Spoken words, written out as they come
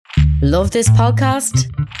Love this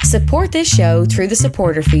podcast? Support this show through the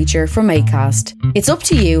supporter feature from Acast. It's up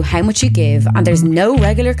to you how much you give, and there's no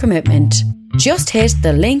regular commitment. Just hit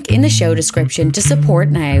the link in the show description to support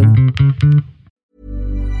now.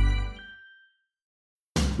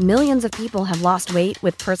 Millions of people have lost weight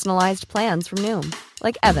with personalized plans from Noom.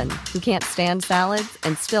 Like Evan, who can't stand salads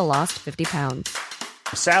and still lost 50 pounds.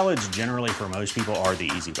 Salads generally for most people are the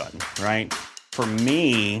easy button, right? For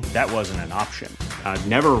me, that wasn't an option. I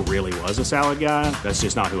never really was a salad guy. That's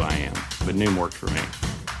just not who I am. But Noom worked for me.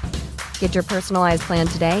 Get your personalized plan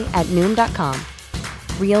today at Noom.com.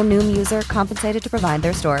 Real Noom user compensated to provide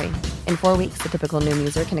their story. In 4 weeks, the typical Noom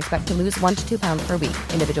user can expect to lose 1 to 2 pounds per week.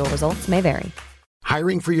 Individual results may vary.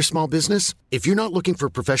 Hiring for your small business? If you're not looking for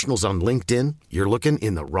professionals on LinkedIn, you're looking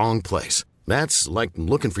in the wrong place. That's like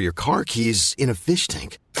looking for your car keys in a fish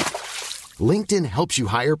tank. LinkedIn helps you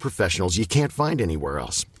hire professionals you can't find anywhere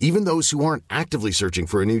else, even those who aren't actively searching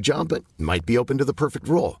for a new job but might be open to the perfect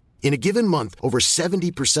role. In a given month, over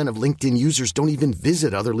 70% of LinkedIn users don't even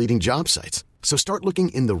visit other leading job sites. So start looking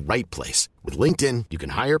in the right place. With LinkedIn, you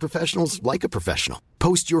can hire professionals like a professional.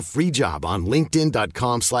 Post your free job on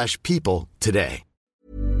linkedin.com/people today.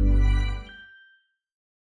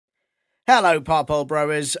 Hello, Parpole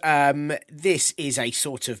Brewers. This is a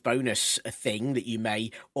sort of bonus thing that you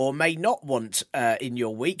may or may not want in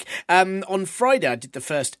your week. On Friday, I did the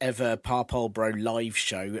first ever Parpole Bro live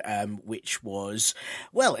show, which was,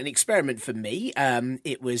 well, an experiment for me.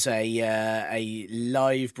 It was a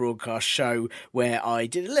live broadcast show where I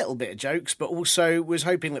did a little bit of jokes, but also was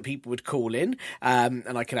hoping that people would call in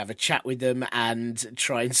and I could have a chat with them and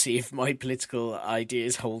try and see if my political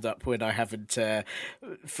ideas hold up when I haven't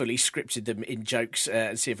fully scripted them in jokes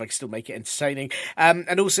and see if I can still make it entertaining.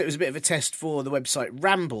 And also it was a bit of a test for the website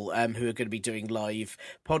Ramble, who are going to be doing live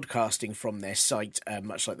podcasting from their site,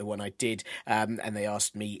 much like the one I did. And they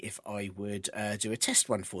asked me if I would do a test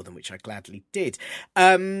one for them, which I gladly did.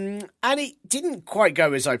 And it didn't quite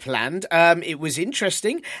go as I planned. It was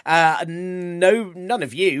interesting. None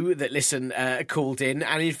of you that listen called in.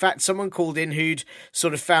 And in fact, someone called in who'd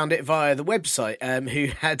sort of found it via the website, who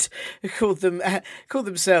had called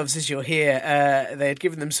themselves, as you'll hear, they had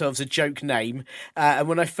given themselves a joke name, and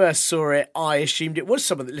when I first saw it, I assumed it was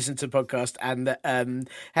someone that listened to the podcast and that,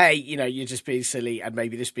 hey, you know, you're just being silly and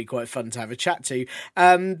maybe this would be quite fun to have a chat to.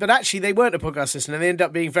 But actually, they weren't a podcast listener. They ended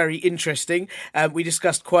up being very interesting. We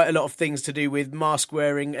discussed quite a lot of things to do with mask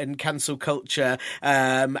wearing and cancel culture,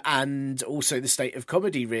 and also the state of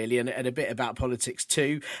comedy, really, and a bit about politics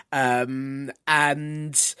too. And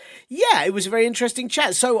yeah, it was a very interesting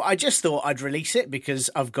chat. So I just thought I'd release it because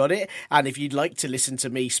I've got it. And if you'd like to listen to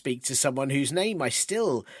me speak to someone whose name I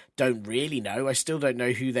still don't really know, I still don't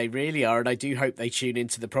know who they really are, and I do hope they tune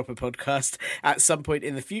into the proper podcast at some point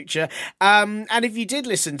in the future. And if you did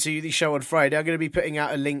listen to the show on Friday, I'm going to be putting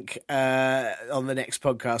out a link on the next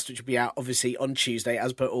podcast, which will be out obviously on Tuesday,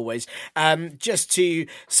 as per always, just to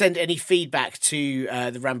send any feedback to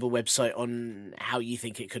the Ramble website on how you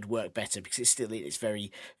think it could work better, because it's still in its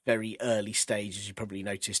very, very early stage, as you probably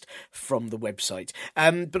noticed from the website.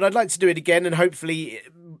 But I'd like to do it again, and hopefully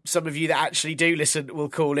some of you that actually do listen will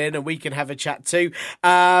call in and we can have a chat too.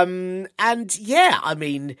 And yeah, I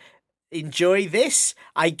mean, enjoy this,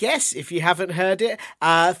 I guess. If you haven't heard it,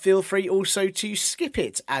 feel free also to skip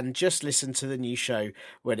it and just listen to the new show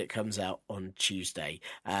when it comes out on Tuesday.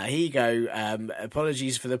 Here you go.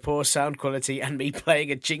 Apologies for the poor sound quality and me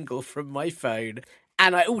playing a jingle from my phone.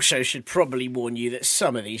 And I also should probably warn you that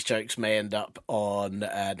some of these jokes may end up on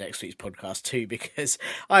next week's podcast too, because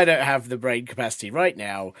I don't have the brain capacity right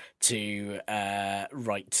now to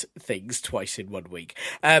write things twice in 1 week.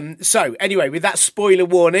 So anyway, with that spoiler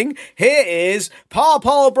warning, here is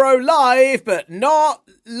Parpole Bro live, but not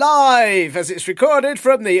live, as it's recorded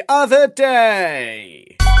from the other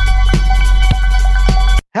day.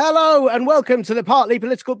 Hello and welcome to the Partly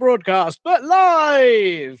Political Broadcast, but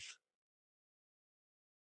live!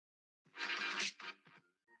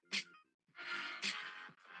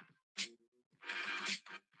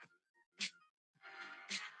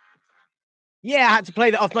 Yeah, I had to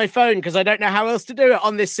play that off my phone because I don't know how else to do it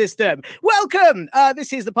on this system. Welcome!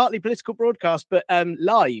 This is the Partly Political Broadcast, but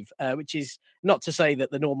live, which is not to say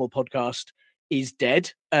that the normal podcast is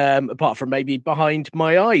dead, apart from maybe behind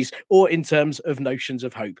my eyes or in terms of notions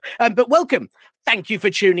of hope. But welcome. Thank you for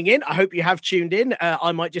tuning in. I hope you have tuned in.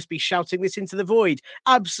 I might just be shouting this into the void.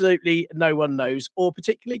 Absolutely no one knows or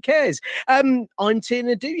particularly cares. I'm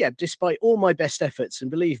Tina Duyeb, despite all my best efforts,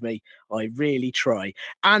 and believe me, I really try.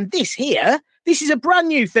 And this is a brand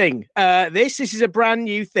new thing. This is a brand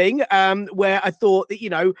new thing where I thought that, you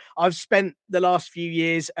know, I've spent the last few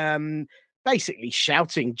years basically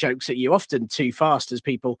shouting jokes at you, often too fast, as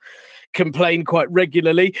people complain quite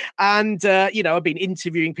regularly. And, I've been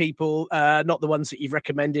interviewing people, not the ones that you've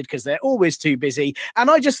recommended because they're always too busy. And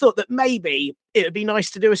I just thought that maybe it would be nice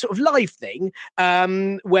to do a sort of live thing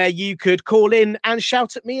where you could call in and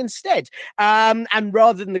shout at me instead. And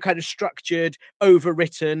rather than the kind of structured,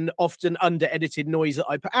 overwritten, often under-edited noise that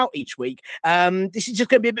I put out each week, this is just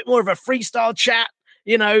going to be a bit more of a freestyle chat,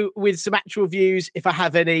 with some actual views, if I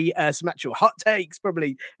have any, some actual hot takes,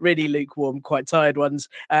 probably really lukewarm, quite tired ones.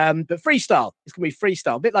 But freestyle, it's going to be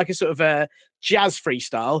freestyle, a bit like a sort of a jazz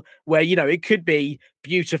freestyle where, it could be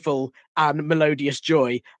beautiful and melodious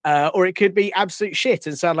joy, or it could be absolute shit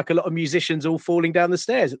and sound like a lot of musicians all falling down the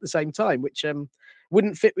stairs at the same time, which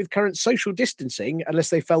wouldn't fit with current social distancing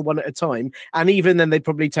unless they fell one at a time. And even then, they'd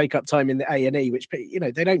probably take up time in the A&E, which,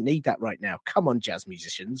 they don't need that right now. Come on, jazz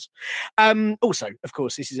musicians. Also, of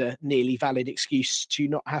course, this is a nearly valid excuse to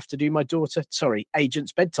not have to do my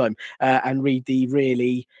agent's bedtime and read the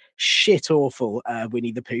really shit awful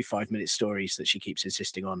Winnie the Pooh 5-minute stories that she keeps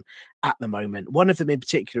insisting on at the moment. One of them in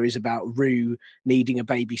particular is about Roo needing a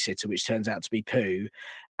babysitter, which turns out to be Pooh.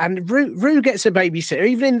 And Roo gets a babysitter.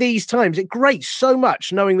 Even in these times, it grates so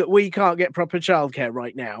much knowing that we can't get proper childcare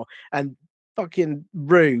right now. And fucking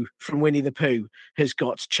Roo from Winnie the Pooh has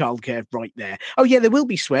got childcare right there. Oh, yeah, there will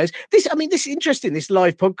be swears. This is interesting, this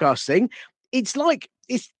live podcast thing.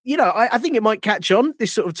 I think it might catch on,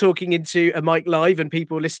 this sort of talking into a mic live and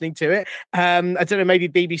people listening to it. I don't know, maybe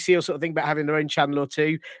BBC will sort of think about having their own channel or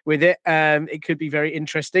two with it. It could be very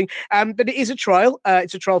interesting. But it is a trial.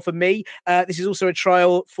 It's a trial for me. This is also a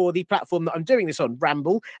trial for the platform that I'm doing this on,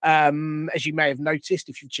 Ramble. As you may have noticed,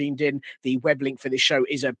 if you've tuned in, the web link for this show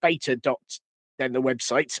is a beta dot, then the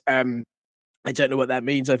website. I don't know what that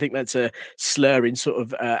means. I think that's a slur in sort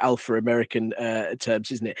of alpha American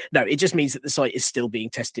terms, isn't it? No, it just means that the site is still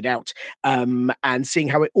being tested out and seeing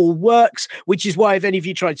how it all works, which is why if any of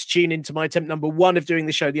you tried to tune into my attempt number 1 of doing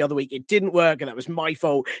the show the other week, it didn't work. And that was my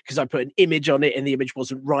fault because I put an image on it and the image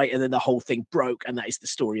wasn't right. And then the whole thing broke. And that is the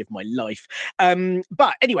story of my life.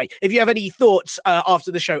 But anyway, if you have any thoughts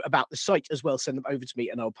after the show about the site as well, send them over to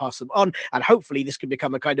me and I'll pass them on. And hopefully this can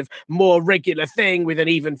become a kind of more regular thing with an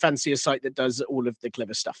even fancier site that does all of the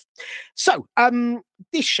clever stuff. So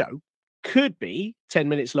this show could be 10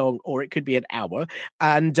 minutes long or it could be an hour,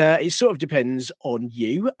 and it sort of depends on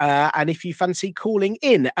you and if you fancy calling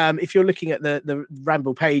in. If you're looking at the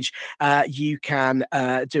Ramble page, you can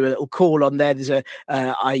do a little call on there. There's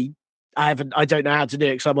I don't know how to do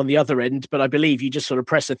it because I'm on the other end, but I believe you just sort of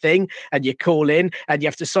press a thing and you call in and you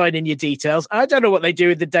have to sign in your details. I don't know what they do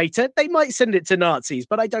with the data. They might send it to Nazis,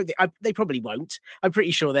 but I don't think they probably won't. I'm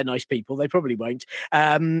pretty sure they're nice people. They probably won't.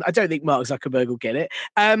 I don't think Mark Zuckerberg will get it.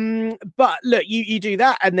 But look, you do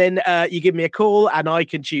that and then you give me a call and I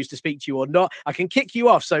can choose to speak to you or not. I can kick you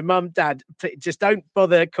off. So mum, dad, just don't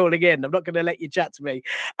bother calling in. I'm not going to let you chat to me.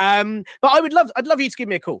 But I'd love you to give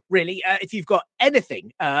me a call, really. If you've got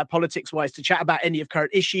anything politics wise to chat about, any of current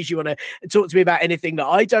issues, you want to talk to me about anything that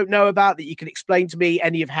I don't know about, that you can explain to me,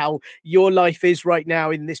 any of how your life is right now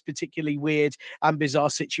in this particularly weird and bizarre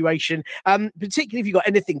situation, particularly if you've got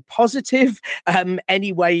anything positive,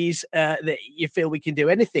 any ways that you feel we can do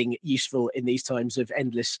anything useful in these times of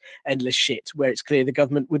endless shit, where it's clear the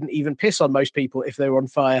government wouldn't even piss on most people if they were on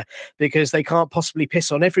fire, because they can't possibly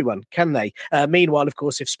piss on everyone, can they? Meanwhile, of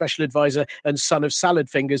course, if Special Advisor and son of salad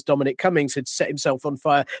fingers Dominic Cummings had set himself on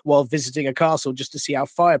fire while visiting a castle just to see how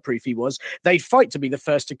fireproof he was, they'd fight to be the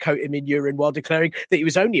first to coat him in urine while declaring that he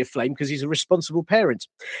was only aflame because he's a responsible parent.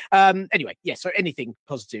 Anyway, yeah, so anything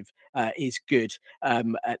positive is good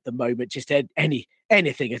at the moment. Just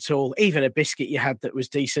anything at all, even a biscuit you had that was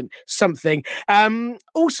decent, something.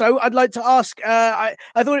 Also, I'd like to ask, I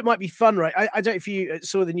thought it might be fun, right? I don't know if you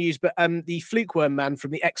saw the news, but the Flukeworm man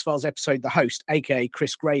from the X-Files episode, The Host, aka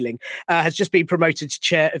Chris Grayling, has just been promoted to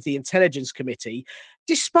chair of the Intelligence Committee,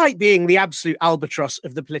 despite being the absolute albatross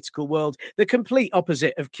of the political world, the complete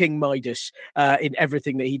opposite of King Midas in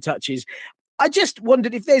everything that he touches. I just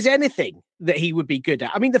wondered if there's anything that he would be good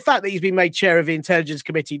at. I mean, the fact that he's been made chair of the Intelligence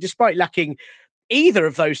Committee, despite lacking either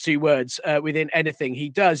of those two words within anything he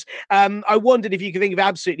does, I wondered if you could think of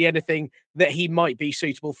absolutely anything that he might be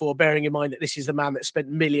suitable for, bearing in mind that this is the man that spent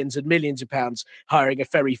millions and millions of pounds hiring a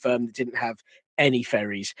ferry firm that didn't have any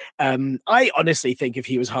ferries. I honestly think if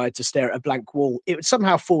he was hired to stare at a blank wall, it would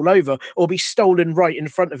somehow fall over or be stolen right in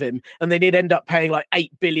front of him, and then he'd end up paying like £8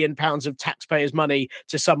 billion of taxpayers' money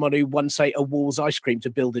to someone who once ate a Wall's ice cream to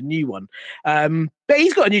build a new one. But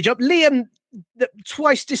he's got a new job. Liam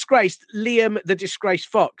twice disgraced Liam the Disgraced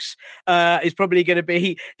Fox is probably going to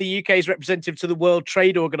be the UK's representative to the World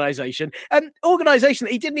Trade Organization. Organization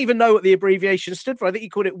that he didn't even know what the abbreviation stood for. I think he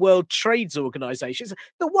called it World Trades Organization. It's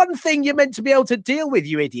the one thing you're meant to be able to deal with,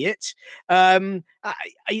 you idiot.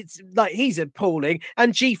 It's like, he's appalling.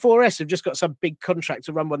 And G4S have just got some big contract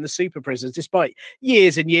to run one of the super prisons, despite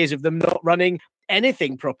years and years of them not running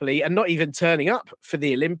anything properly and not even turning up for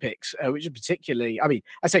the Olympics, which is particularly, I mean,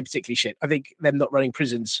 I say particularly shit. I think them not running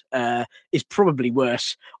prisons is probably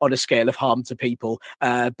worse on a scale of harm to people.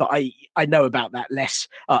 But I know about that less.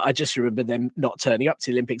 I just remember them not turning up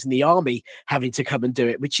to the Olympics and the army having to come and do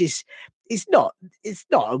it, which is, it's not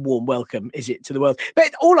a warm welcome, is it, to the world?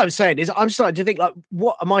 But all I'm saying is I'm starting to think, like,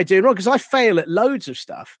 what am I doing wrong? Because I fail at loads of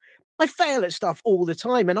stuff. I fail at stuff all the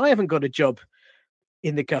time, and I haven't got a job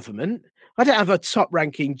in the government. I don't have a top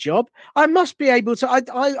ranking job. I must be able to.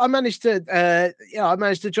 I managed to. I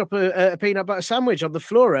managed to drop a peanut butter sandwich on the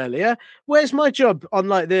floor earlier. Where's my job on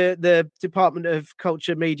like the Department of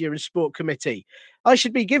Culture, Media and Sport Committee? I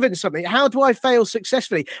should be given something. How do I fail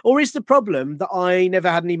successfully? Or is the problem that I never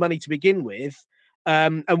had any money to begin with?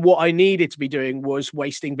 And what I needed to be doing was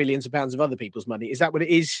wasting billions of pounds of other people's money. Is that what it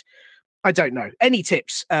is? I don't know. Any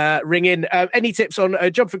tips? Ring in. Any tips on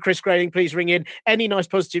a job for Chris Grayling? Please ring in. Any nice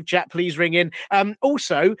positive chat? Please ring in.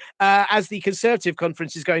 Also, as the Conservative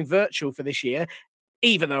conference is going virtual for this year,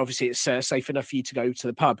 even though obviously it's safe enough for you to go to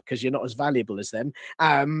the pub because you're not as valuable as them,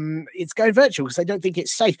 it's going virtual because they don't think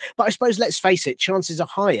it's safe. But I suppose, let's face it, chances are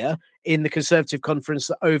higher in the Conservative conference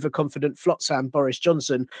that overconfident flotsam Boris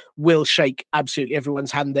Johnson will shake absolutely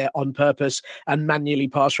everyone's hand there on purpose and manually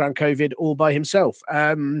pass around COVID all by himself.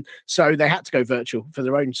 So they had to go virtual for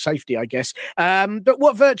their own safety, I guess. But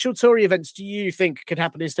what virtual Tory events do you think could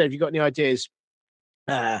happen instead? Have you got any ideas?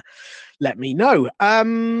 Let me know. I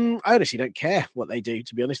honestly don't care what they do,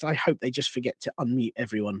 to be honest. I hope they just forget to unmute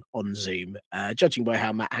everyone on Zoom. Judging by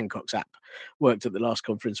how Matt Hancock's app worked at the last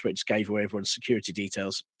conference, which gave away everyone's security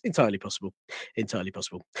details, entirely possible.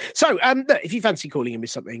 So look, if you fancy calling in with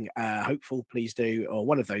something hopeful, please do, or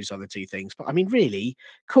one of those other two things. But I mean, really,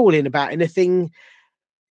 call in about anything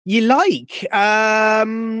you like,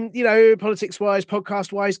 politics wise,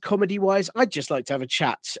 podcast wise, comedy wise. I'd just like to have a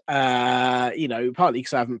chat, partly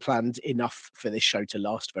because I haven't planned enough for this show to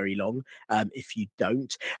last very long. If you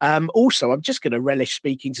don't, also, I'm just going to relish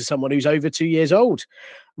speaking to someone who's over 2 years old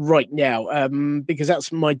right now, because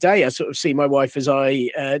that's my day. I sort of see my wife as I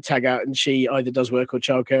tag out, and she either does work or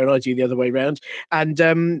childcare, and I do the other way around.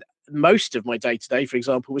 And most of my day today, for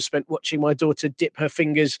example, was spent watching my daughter dip her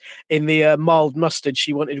fingers in the mild mustard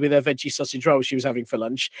she wanted with her veggie sausage roll she was having for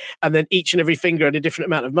lunch. And then each and every finger had a different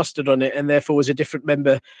amount of mustard on it, and therefore was a different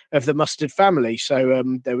member of the mustard family. So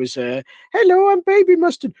there was hello, I'm baby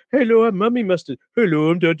mustard. Hello, I'm mummy mustard. Hello,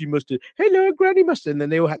 I'm daddy mustard. Hello, I'm granny mustard. And then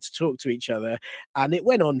they all had to talk to each other. And it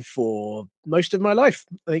went on for most of my life.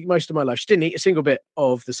 I think most of my life. She didn't eat a single bit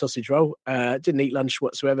of the sausage roll. Didn't eat lunch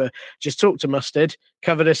whatsoever. Just talked to mustard,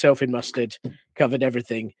 covered herself in mustard, covered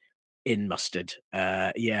everything in mustard.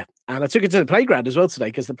 And I took her to the playground as well today,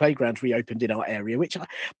 because the playground reopened in our area, which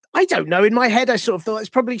I don't know. In my head, I sort of thought it's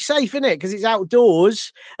probably safe, isn't it? Because it's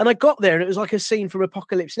outdoors. And I got there and it was like a scene from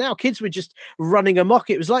Apocalypse Now. Kids were just running amok.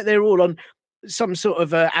 It was like they were all on some sort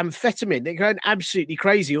of amphetamine. They're going absolutely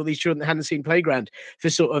crazy, all these children that hadn't seen playground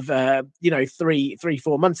for sort of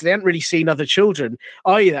 3-4 months. They hadn't really seen other children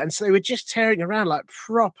either, and so they were just tearing around like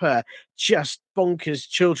proper just bonkers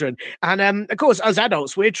children. And of course, as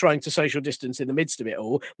adults, we're trying to social distance in the midst of it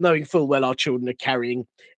all, knowing full well our children are carrying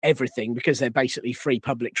everything because they're basically free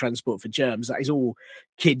public transport for germs. That is all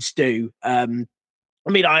kids do. I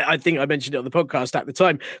mean, I think I mentioned it on the podcast at the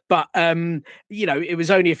time, but, it was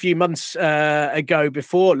only a few months ago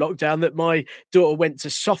before lockdown that my daughter went to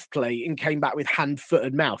soft play and came back with hand, foot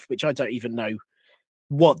and mouth, which I don't even know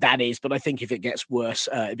what that is, but I think if it gets worse,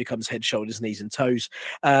 it becomes head, shoulders, knees and toes.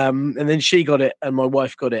 And then she got it and my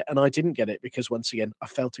wife got it and I didn't get it because, once again, I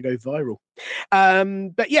failed to go viral.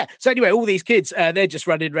 But yeah, so anyway, all these kids, they're just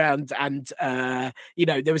running around, and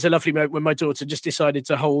there was a lovely moment when my daughter just decided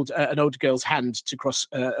to hold an older girl's hand to cross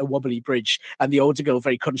a wobbly bridge, and the older girl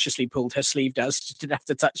very consciously pulled her sleeve down so she didn't have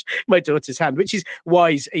to touch my daughter's hand, which is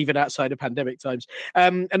wise even outside of pandemic times.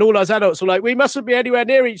 And all us adults were like, we mustn't be anywhere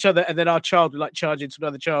near each other, and then our child would like charge into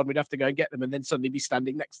another child, we'd have to go and get them, and then suddenly be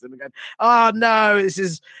standing next to them and going, oh no, this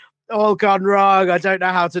is all gone wrong, I don't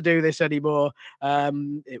know how to do this anymore.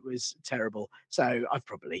 It was terrible. So I've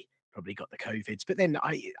probably got the COVIDs, but then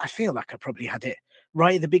I feel like I probably had it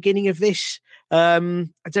right at the beginning of this. I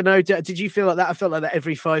don't know, did you feel like that? I felt like that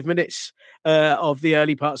every 5 minutes of the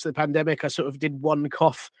early parts of the pandemic. I sort of did one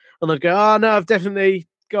cough and I'd go, oh no, I've definitely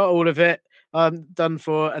got all of it. I'm done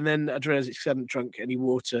for. And then I realised he hadn't drunk any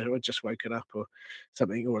water or just woken up or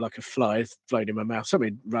something, or like a fly flown in my mouth,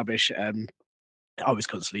 something rubbish. I was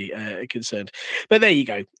constantly concerned, but there you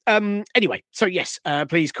go. Anyway, so yes,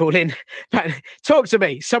 please call in, talk to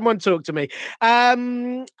me. Someone talk to me.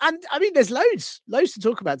 And I mean, there's loads to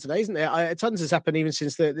talk about today, isn't there? Tons has happened even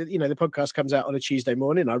since the podcast comes out on a Tuesday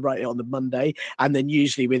morning. I write it on the Monday, and then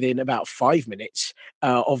usually within about 5 minutes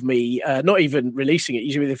of me not even releasing it,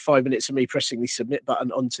 usually within 5 minutes of me pressing the submit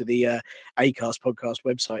button onto the Acast podcast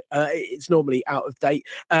website, it's normally out of date.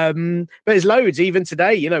 But there's loads even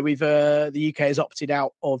today. You know, we've the UK has opted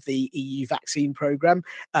out of the EU vaccine programme.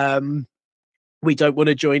 We don't want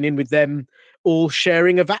to join in with them all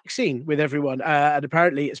sharing a vaccine with everyone. And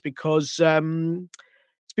apparently it's because the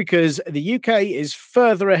UK is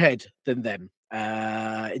further ahead than them.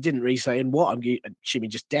 It didn't really say in what. I'm assuming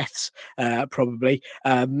just deaths, probably.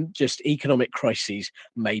 Just economic crises,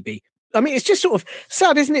 maybe. I mean, it's just sort of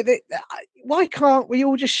sad, isn't it? That why can't we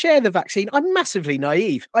all just share the vaccine? I'm massively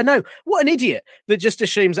naive. I know. What an idiot that just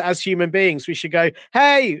assumes that as human beings we should go,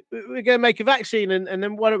 hey, we're going to make a vaccine and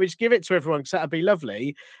then why don't we just give it to everyone because that'd be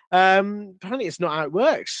lovely. Apparently it's not how it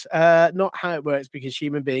works. Not how it works, because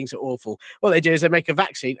human beings are awful. What they do is they make a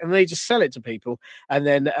vaccine and they just sell it to people, and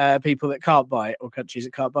then people that can't buy it, or countries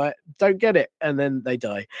that can't buy it, don't get it, and then they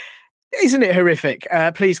die. Isn't it horrific?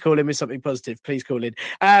 Please call in with something positive. Please call in.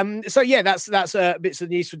 So yeah, that's bits of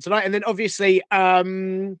news for tonight, and then obviously,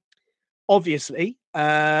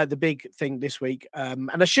 the big thing this week,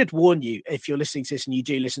 and I should warn you, if you're listening to this and you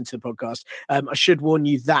do listen to the podcast, I should warn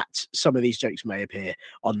you that some of these jokes may appear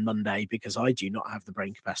on Monday, because I do not have the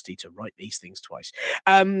brain capacity to write these things twice.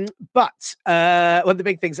 But one of the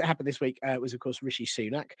big things that happened this week was, of course, Rishi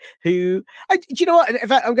Sunak, who, do you know what? In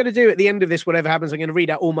fact, I'm going to do at the end of this, whatever happens, I'm going to read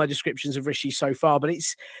out all my descriptions of Rishi so far, but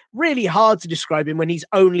it's really hard to describe him when he's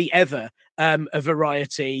only ever a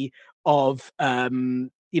variety of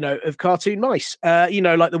of cartoon mice,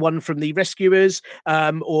 like the one from The Rescuers,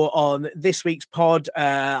 or on this week's pod,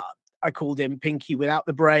 I called him Pinky without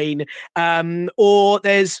the brain, or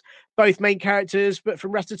there's both main characters, but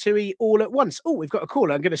from Ratatouille all at once. Oh, we've got a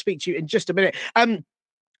caller. I'm going to speak to you in just a minute.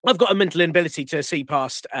 I've got a mental inability to see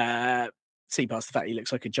past the fact he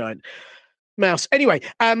looks like a giant mouse. Anyway,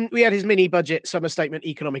 we had his mini budget summer statement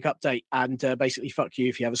economic update, and basically fuck you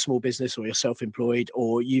if you have a small business or you're self-employed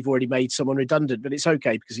or you've already made someone redundant, but it's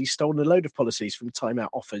okay because he's stolen a load of policies from Time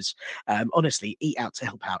Out offers. Honestly, eat out to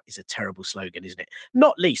help out is a terrible slogan, isn't it?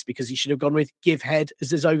 Not least because he should have gone with give head, as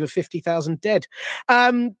there's over 50,000 dead.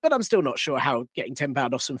 But I'm still not sure how getting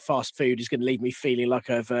 £10 off some fast food is going to leave me feeling like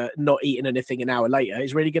I've not eaten anything an hour later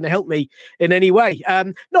is really going to help me in any way.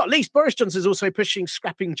 Not least, Boris Johnson's also pushing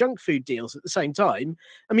scrapping junk food deals at the same time.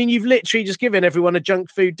 I mean, you've literally just given everyone a junk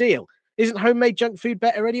food deal. Isn't homemade junk food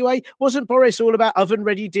better anyway? Wasn't Boris all about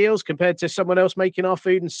oven-ready deals compared to someone else making our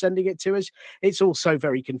food and sending it to us? It's all so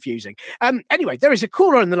very confusing. Anyway, there is a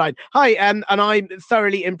caller on the line. Hi, and I'm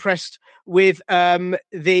thoroughly impressed with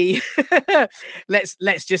the...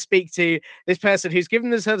 let's just speak to this person who's given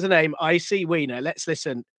themselves a name, I.C. Wiener. Let's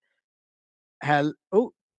listen.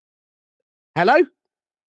 Hello? Hello?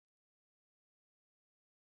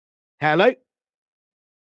 Hello?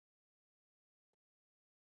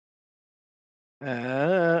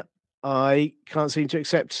 I can't seem to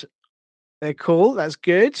accept their call. That's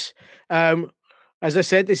good. As I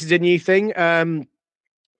said, this is a new thing. I'm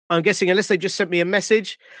guessing unless they just sent me a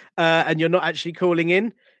message and you're not actually calling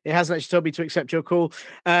in, it hasn't actually told me to accept your call.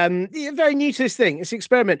 Very new to this thing. It's an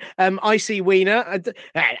experiment. I.C. Wiener.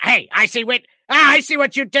 Hey, I.C. Wiener. I see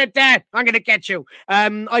what you did there. I'm going to get you.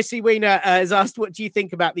 I.C. Wiener has asked, what do you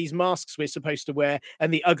think about these masks we're supposed to wear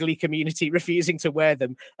and the ugly community refusing to wear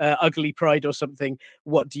them? Ugly pride or something.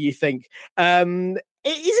 What do you think? Isn't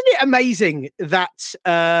it amazing that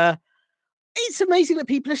it's amazing that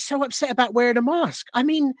people are so upset about wearing a mask? I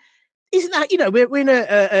mean, isn't that, we're in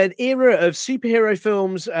an era of superhero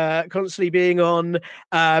films constantly being on.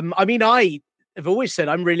 I mean, I've always said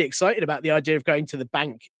I'm really excited about the idea of going to the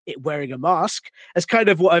bank wearing a mask. As kind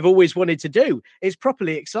of what I've always wanted to do. It's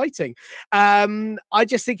properly exciting. I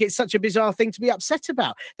just think it's such a bizarre thing to be upset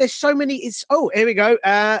about. There's so many. Here we go.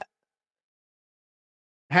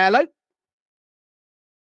 Hello?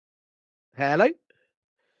 Hello?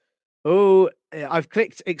 Oh, I've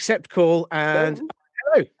clicked accept call and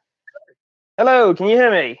hello. Hello, can you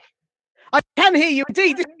hear me? I can hear you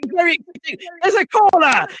indeed. This is very exciting. There's a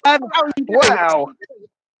caller. How are you doing? Wow.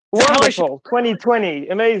 Wonderful. 2020.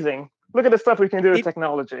 Amazing. Look at the stuff we can do with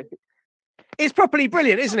technology. It's properly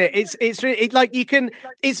brilliant, isn't it? It's really like you can.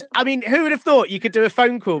 It's. I mean, who would have thought you could do a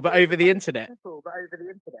phone call but over the internet?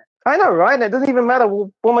 I know, right? And it doesn't even matter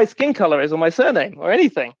what my skin color is or my surname or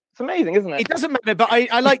anything. It's amazing, isn't it? It doesn't matter, but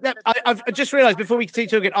I like that. I've just realised before we continue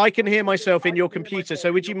talking, I can hear myself in your computer.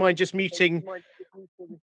 So would you mind just muting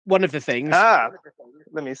one of the things?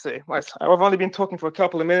 Let me see. I've only been talking for a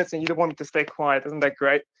couple of minutes, and you don't want me to stay quiet. Isn't that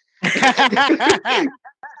great?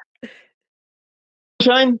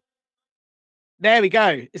 Shine. There we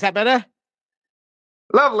go. Is that better?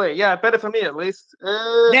 Lovely. Yeah, better for me at least.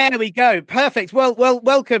 There we go. Perfect. Well,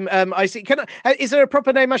 welcome. I see. Is there a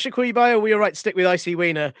proper name I should call you by, or are we all right to stick with IC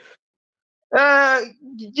Wiener?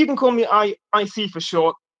 You can call me IC for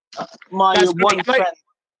short. My one friend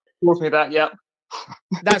calls me that. Yeah.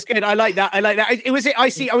 That's good. I like that. Was it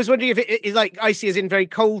IC? I was wondering if it is like IC as in very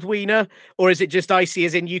cold wiener, or is it just IC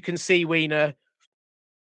as in you can see wiener?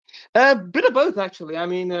 A bit of both, actually. I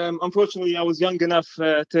mean, unfortunately, I was young enough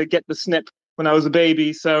to get the snip when I was a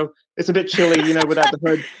baby, so it's a bit chilly, without the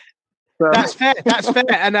hood. So. That's fair.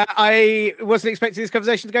 And I wasn't expecting this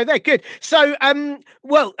conversation to go there. Good. So,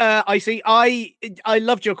 IC, I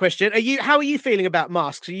loved your question. How are you feeling about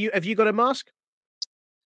masks? Have you got a mask?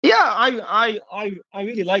 Yeah, I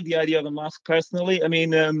really like the idea of a mask personally. I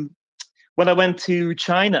mean, when I went to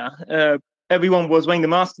China, everyone was wearing the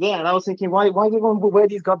mask there, and I was thinking, why do everyone wear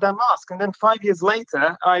these goddamn masks? And then 5 years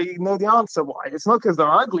later, I know the answer why. It's not because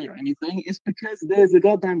they're ugly or anything. It's because there's a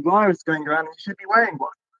goddamn virus going around, and you should be wearing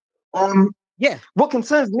one. Yeah. What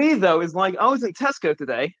concerns me though is I was in Tesco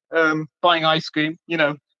today, buying ice cream.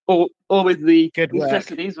 All with the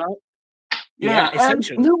necessities, right? Yeah,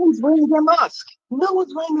 essential. No one's wearing their mask. No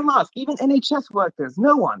one's wearing a mask. Even NHS workers.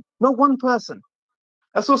 No one. Not one person.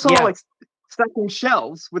 I saw someone stacking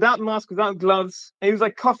shelves without mask, without gloves. And he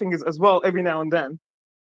was coughing as well every now and then.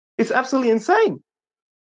 It's absolutely insane.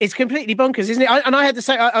 It's completely bonkers, isn't it? I had to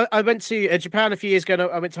say, I went to Japan a few years ago, and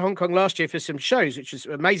I went to Hong Kong last year for some shows, which was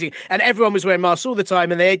amazing. And everyone was wearing masks all the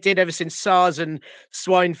time, and they did ever since SARS and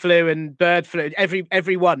swine flu and bird flu.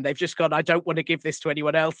 Everyone, they've just gone, I don't want to give this to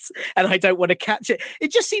anyone else, and I don't want to catch it.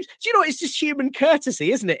 It just seems, it's just human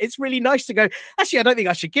courtesy, isn't it? It's really nice to go, actually, I don't think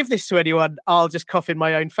I should give this to anyone. I'll just cough in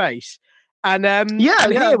my own face. And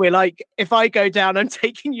here we're like, if I go down, I'm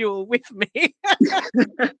taking you all with me.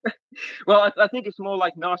 Well, I think it's more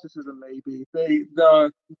like narcissism, maybe.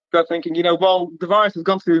 They're thinking, well, the virus has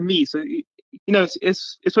gone through me, so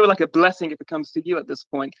it's sort of like a blessing if it comes to you at this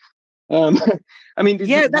point. I mean,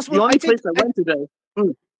 that's the only place I went today.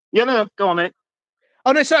 Yeah, no, go on, mate.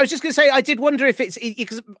 Oh no, so I was just going to say, I did wonder if it's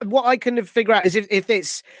because what I couldn't figure out is if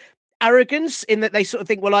it's arrogance in that they sort of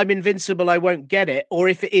think, well, I'm invincible, I won't get it, or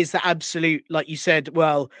if it is the absolute, like you said,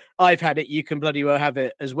 well, I've had it, you can bloody well have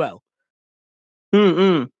it as well.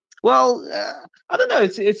 Well, I don't know.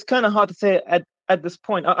 It's kind of hard to say at this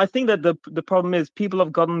point. I think that the problem is people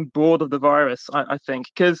have gotten bored of the virus. I think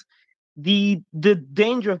because the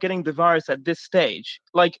danger of getting the virus at this stage,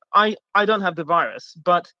 I don't have the virus,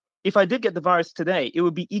 but if I did get the virus today, it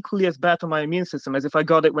would be equally as bad for my immune system as if I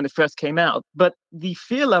got it when it first came out. But the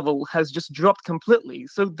fear level has just dropped completely.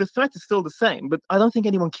 So the threat is still the same, but I don't think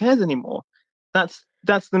anyone cares anymore. That's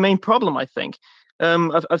the main problem, I think.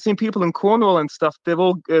 I've seen people in Cornwall and stuff. They've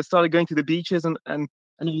all started going to the beaches and all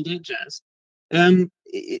that jazz.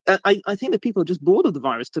 I think that people are just bored of the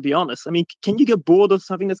virus, to be honest. I mean, can you get bored of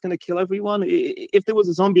something that's going to kill everyone? If there was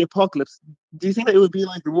a zombie apocalypse, do you think that it would be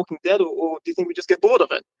like The Walking Dead, or do you think we just get bored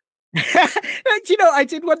of it? I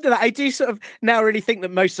did wonder that. I do sort of now really think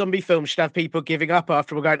that most zombie films should have people giving up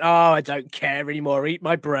after we're going, oh, I don't care anymore. Eat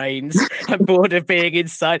my brains. I'm bored of being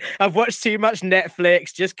inside. I've watched too much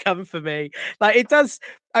Netflix. Just come for me. It does.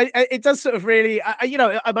 It does sort of really,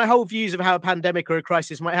 my whole views of how a pandemic or a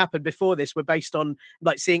crisis might happen before this were based on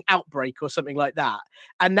seeing Outbreak or something like that.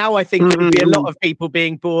 And now I think it would be a lot of people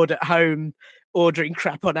being bored at home, ordering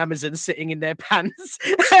crap on Amazon, sitting in their pants,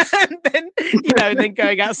 and then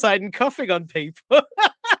going outside and coughing on people.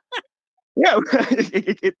 Yeah,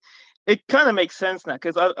 it kind of makes sense now,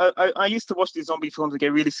 because I used to watch these zombie films and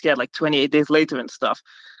get really scared 28 days later and stuff.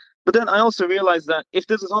 But then I also realized that if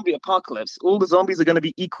there's a zombie apocalypse, all the zombies are going to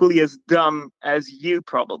be equally as dumb as you,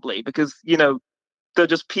 probably, because they're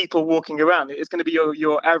just people walking around. It's going to be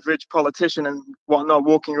your average politician and whatnot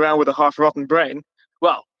walking around with a half-rotten brain.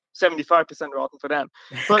 Well, 75% rotten for them.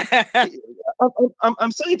 But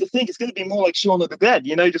I'm starting to think it's going to be more like Shaun of the Dead.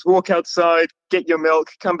 Just walk outside, get your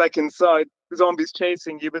milk, come back inside, the zombies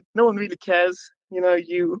chasing you, but no one really cares.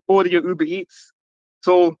 You order your Uber Eats.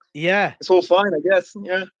 It's all fine, I guess.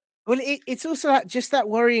 Yeah. Well, it's also just that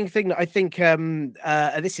worrying thing that I think,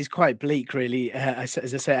 this is quite bleak, really, as I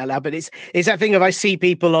say it out loud, but it's that thing of I see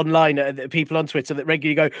people online, people on Twitter that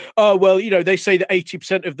regularly go, oh, well, they say that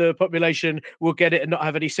 80% of the population will get it and not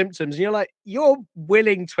have any symptoms. And you're like, you're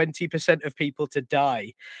willing 20% of people to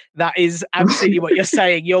die. That is absolutely what you're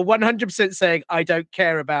saying. You're 100% saying, I don't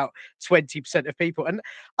care about 20% of people. And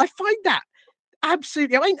I find that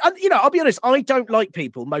absolutely. I mean, I'll be honest. I don't like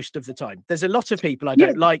people most of the time. There's a lot of people I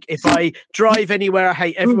don't like. If I drive anywhere, I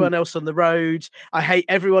hate everyone else on the road. I hate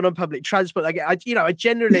everyone on public transport. I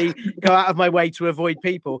generally go out of my way to avoid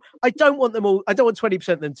people. I don't want them all. I don't want 20%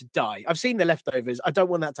 of them to die. I've seen the leftovers. I don't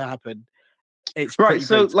want that to happen. It's right.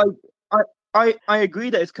 So, brutal. I agree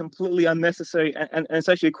that it's completely unnecessary and it's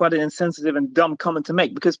actually quite an insensitive and dumb comment to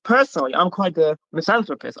make, because personally, I'm quite a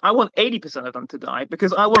misanthropist. I want 80% of them to die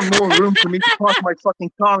because I want more room for me to park my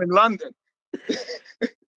fucking car in London.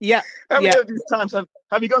 Yeah. How many of these times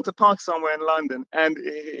have you gone to park somewhere in London and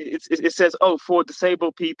it says, oh, for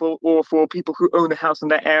disabled people or for people who own a house in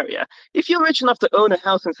that area? If you're rich enough to own a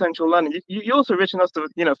house in central London, you're also rich enough to,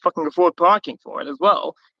 fucking afford parking for it as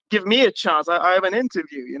well. Give me a chance. I have an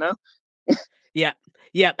interview, Yeah,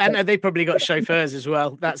 and they probably got chauffeurs as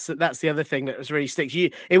well. That's the other thing that was really sticks.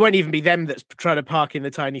 It won't even be them that's trying to park in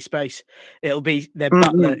the tiny space. It'll be their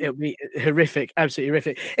butler. It'll be horrific, absolutely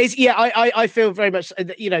horrific. I feel very much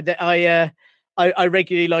that I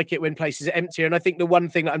regularly like it when places are emptier. And I think the one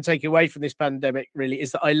thing that I'm taking away from this pandemic really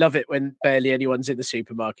is that I love it when barely anyone's in the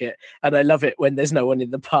supermarket, and I love it when there's no one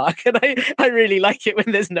in the park, and I really like it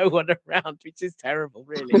when there's no one around, which is terrible,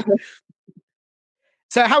 really.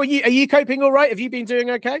 So how are you? Are you coping all right? Have you been doing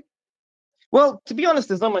okay? Well, to be honest,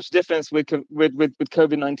 there's not much difference with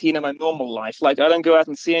COVID-19 and my normal life. Like, I don't go out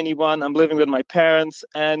and see anyone. I'm living with my parents,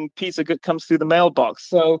 and pizza comes through the mailbox.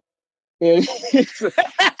 So things are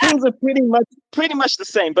pretty much the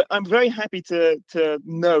same. But I'm very happy to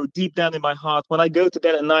know deep down in my heart, when I go to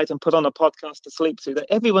bed at night and put on a podcast to sleep to, that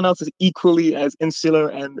everyone else is equally as insular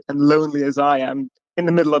and lonely as I am in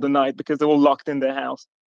the middle of the night because they're all locked in their house.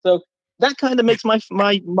 So that kind of makes my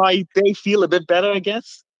day feel a bit better, I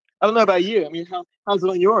guess. I don't know about you. I mean, how's it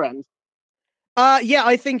on your end? Yeah,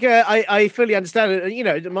 I think I fully understand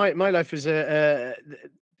it. My life was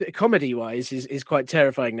comedy wise is quite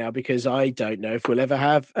terrifying now, because I don't know if we'll ever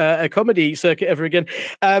have a comedy circuit ever again.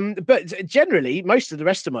 But generally, most of the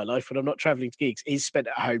rest of my life when I'm not traveling to gigs is spent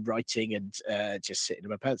at home writing and just sitting in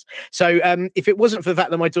my pants. So if it wasn't for the fact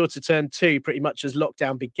that my daughter turned 2 pretty much as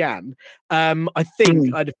lockdown began, I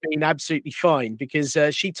think I'd have been absolutely fine, because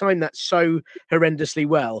she timed that so horrendously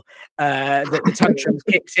well that the tantrums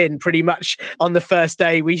kicked in pretty much on the first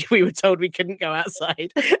day we were told we couldn't go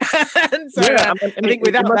outside. And so I think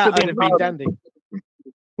without that, I'd have been dandy.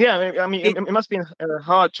 Yeah, I mean, it must be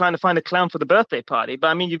hard trying to find a clown for the birthday party, but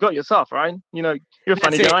I mean, you've got yourself, right? You're a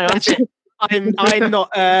funny guy, aren't you? I'm not,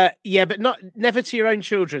 but never to your own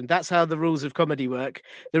children. That's how the rules of comedy work.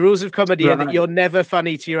 The rules of comedy are that you're never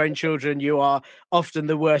funny to your own children. You are often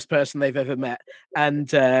the worst person they've ever met,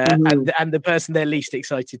 and and the person they're least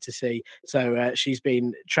excited to see. So she's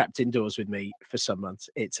been trapped indoors with me for some months.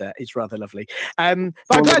 It's rather lovely. But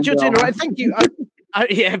I'm glad you're doing all right. Thank you.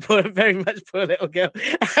 Yeah, very much poor little girl.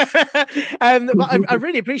 But I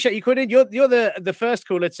really appreciate you calling in. You're the first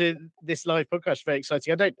caller to this live podcast. Very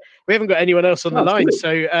exciting. We haven't got anyone else on the line. Good.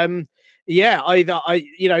 So have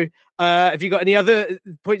you got any other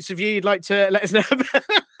points of view you'd like to let us know about?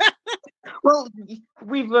 Well,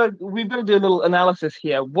 we've got to do a little analysis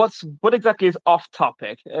here. What exactly is off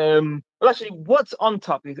topic? Well, actually, what's on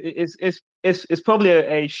topic is probably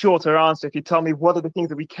a shorter answer if you tell me what are the things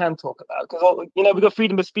that we can talk about. Because we've got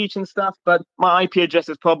freedom of speech and stuff, but my IP address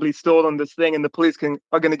is probably stored on this thing, and the police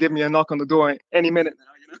are going to give me a knock on the door any minute now.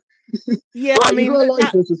 Yeah, well, I mean, you've got a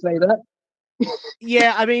license to say that.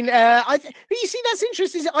 Yeah, I mean, but you see, that's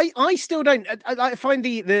interesting. I still don't. I find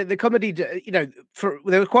the comedy. There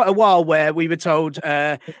was quite a while where we were told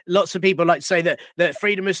lots of people like to say that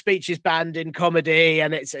freedom of speech is banned in comedy,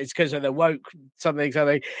 and it's because of the woke something,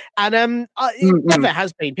 and it never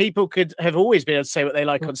has been. People have always been able to say what they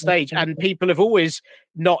like on stage, and people have always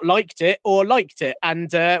not liked it or liked it.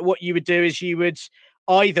 And what you would do is you would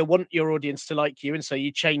either want your audience to like you, and so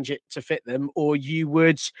you change it to fit them, or you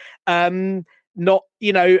would not,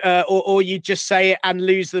 or you just say it and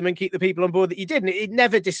lose them and keep the people on board that you did. And it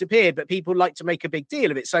never disappeared, but people like to make a big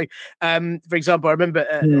deal of it. So, for example, I remember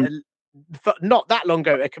not that long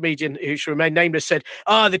ago, a comedian who should remain nameless said,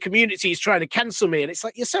 the community is trying to cancel me. And it's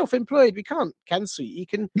like, you're self-employed. We can't cancel you.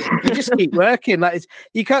 You just keep working. Like,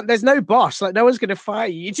 you can't, there's no boss. Like, no one's going to fire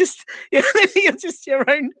you. You're just your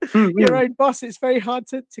own boss. It's very hard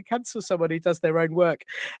to cancel someone who does their own work.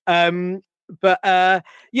 So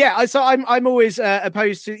I'm always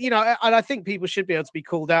opposed to, and I think people should be able to be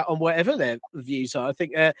called out on whatever their views are. I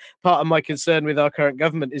think part of my concern with our current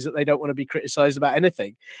government is that they don't want to be criticised about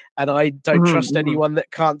anything, and I don't trust anyone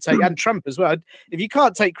that can't take, and Trump as well. If you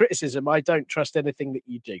can't take criticism, I don't trust anything that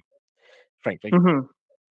you do, frankly.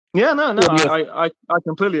 Yeah, no, I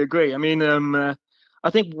completely agree. I mean, I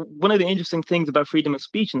think one of the interesting things about freedom of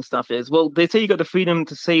speech and stuff is, well, they say you got the freedom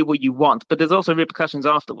to say what you want, but there's also repercussions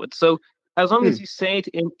afterwards. So as long as you say it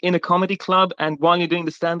in a comedy club and while you're doing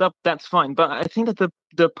the stand-up, that's fine. But I think that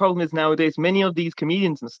the problem is nowadays, many of these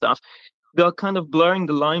comedians and stuff, they're kind of blurring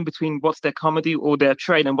the line between what's their comedy or their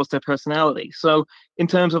trade and what's their personality. So in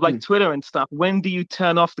terms of like Twitter and stuff, when do you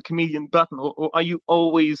turn off the comedian button? Or are you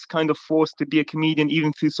always kind of forced to be a comedian,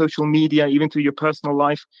 even through social media, even through your personal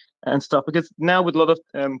life and stuff? Because now with a lot of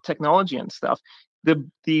technology and stuff,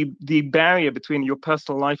 the barrier between your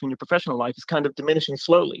personal life and your professional life is kind of diminishing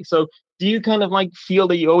slowly. So do you kind of like feel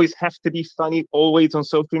that you always have to be funny always on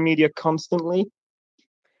social media constantly?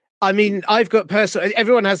 I mean, I've got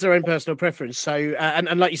everyone has their own personal preference. So,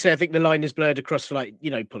 and like you say, I think the line is blurred across for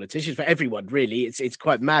politicians, for everyone, really. It's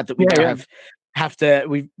quite mad that we have to,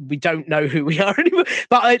 we don't know who we are anymore.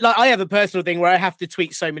 But I have a personal thing where I have to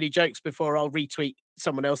tweet so many jokes before I'll retweet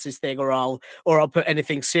someone else's thing, or I'll put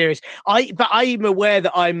anything serious. But I'm aware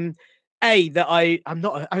that I'm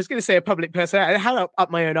not, I was going to say a public personality. How up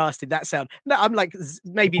my own arse did that sound? No, I'm like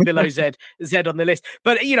maybe below Z on the list.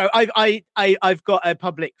 But, I've got a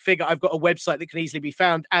public figure. I've got a website that can easily be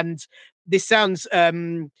found. And this sounds,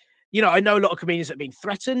 I know a lot of comedians that have been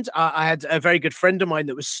threatened. I had a very good friend of mine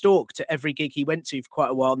that was stalked at every gig he went to for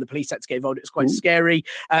quite a while, and the police had to get involved. It was quite scary.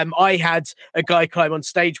 I had a guy climb on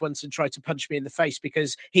stage once and try to punch me in the face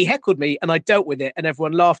because he heckled me, and I dealt with it, and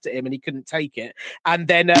everyone laughed at him, and he couldn't take it. And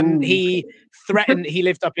then he threatened. He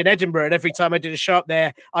lived up in Edinburgh, and every time I did a show up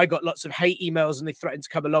there, I got lots of hate emails, and they threatened to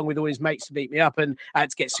come along with all his mates to beat me up, and I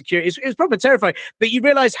had to get security. It was probably terrifying. But you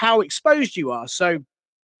realise how exposed you are. So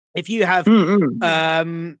if you have,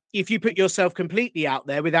 if you put yourself completely out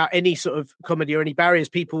there without any sort of comedy or any barriers,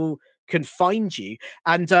 people can find you.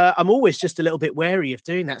 And I'm always just a little bit wary of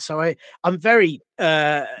doing that. So I'm very,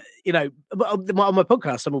 on my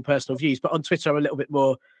podcast, I'm all personal views, but on Twitter, I'm a little bit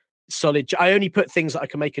more solid. I only put things that I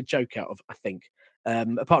can make a joke out of, I think.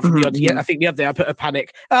 Apart from the odd, I think the other day I put a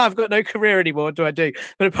panic. I've got no career anymore. What do I do?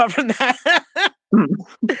 But apart from that,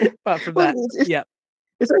 yeah.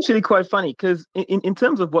 It's actually quite funny because in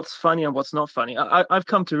terms of what's funny and what's not funny, I've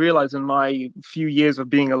come to realize in my few years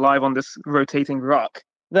of being alive on this rotating rock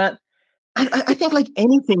that I think like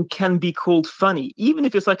anything can be called funny, even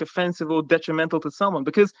if it's like offensive or detrimental to someone,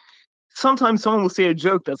 because sometimes someone will say a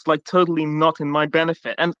joke that's like totally not in my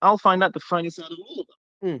benefit, and I'll find that the funniest out of all of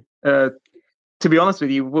them. To be honest with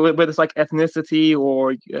you, whether it's like ethnicity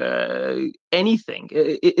or anything,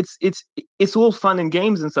 it's all fun and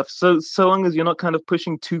games and stuff. So long as you're not kind of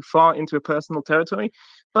pushing too far into a personal territory.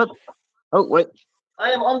 But oh wait, I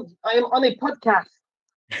am on a podcast.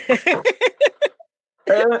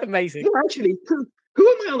 Amazing. Actually, who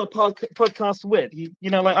am I on a podcast with?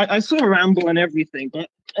 I saw Ramble and everything, but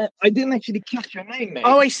I didn't actually catch your name, mate.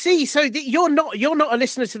 Oh, I see. So you're not a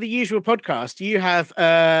listener to the usual podcast. You have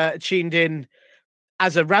tuned in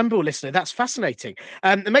as a Ramble listener. That's fascinating.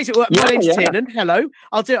 Amazing. Well, my name's Tiernan. Hello.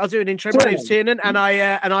 I'll do an intro. My name's Tiernan, and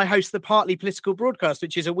I host the Partly Political broadcast,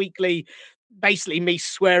 which is a weekly, basically me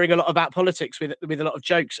swearing a lot about politics with a lot of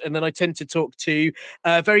jokes, and then I tend to talk to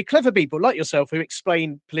very clever people like yourself who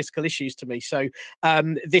explain political issues to me. So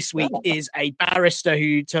this week is a barrister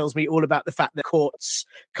who tells me all about the fact that courts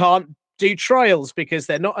can't do trials because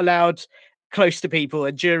they're not allowed close to people,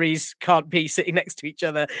 and juries can't be sitting next to each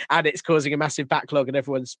other, and it's causing a massive backlog, and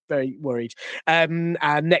everyone's very worried. And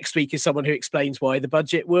next week is someone who explains why the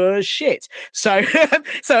budget was shit. So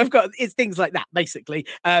I've got it's things like that basically.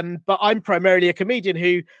 But I'm primarily a comedian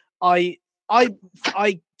who I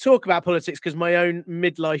talk about politics because my own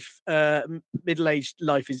middle-aged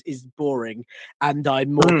life is boring, and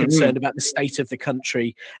I'm more concerned about the state of the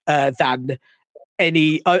country than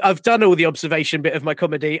I've done all the observation bit of my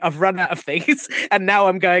comedy. I've run out of things, and now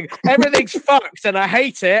I'm going, everything's fucked, and I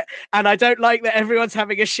hate it, and I don't like that everyone's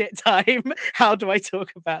having a shit time. How do I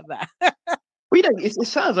talk about that? Well, it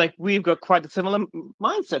sounds like we've got quite a similar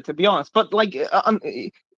mindset, to be honest. But like,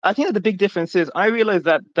 I think that the big difference is I realized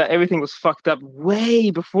that everything was fucked up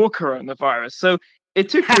way before coronavirus. So It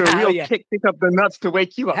took you a real kick up the nuts to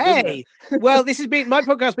wake you up. Hey, well, this has been my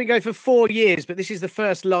podcast's been going for 4 years, but this is the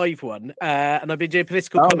first live one, and I've been doing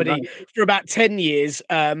political comedy for about 10 years.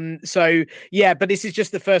 So yeah, but this is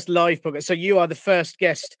just the first live podcast. So you are the first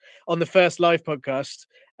guest on the first live podcast.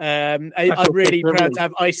 I'm really proud to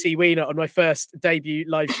have Icy Wiener on my first debut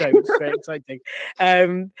live show. It's very exciting.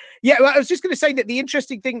 Yeah, well, I was just going to say that the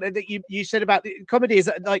interesting thing that you said about the comedy is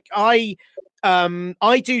that, like, I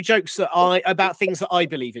do jokes about things that I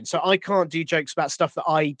believe in. So I can't do jokes about stuff that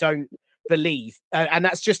I don't believe, and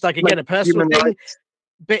that's just like a personal thing. Rights.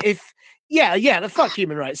 But the fuck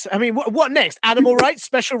human rights. I mean, what next? Animal rights,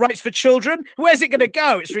 special rights for children. Where's it going to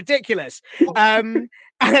go? It's ridiculous. But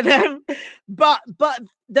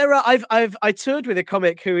there are. I toured with a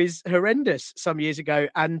comic who is horrendous some years ago,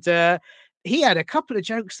 and he had a couple of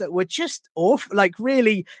jokes that were just awful, like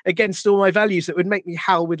really against all my values, that would make me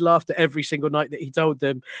howl with laughter every single night that he told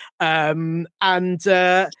them.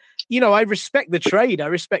 You know, I respect the trade. I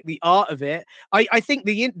respect the art of it. I think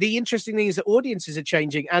the interesting thing is that audiences are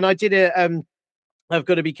changing. And I did I've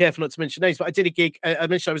got to be careful not to mention names, but I did a gig. I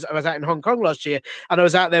mentioned I was out in Hong Kong last year, and I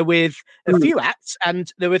was out there with a few acts, and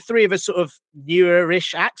there were 3 of us sort of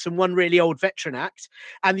newer-ish acts and 1 really old veteran act.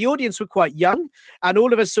 And the audience were quite young, and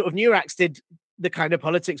all of us sort of newer acts did the kind of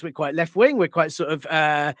politics. We're quite left-wing. We're quite sort of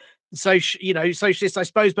socialist, I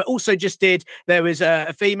suppose, but also just there was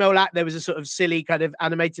a female act, there was a sort of silly kind of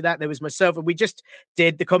animated act, there was myself, and we just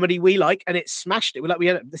did the comedy we like, and it smashed it. We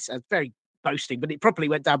had this very boasting, but it probably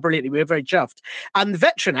went down brilliantly. We were very chuffed. And the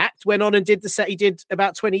veteran act went on and did the set he did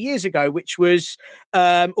about 20 years ago, which was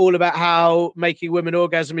all about how making a woman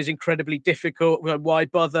orgasm is incredibly difficult. Why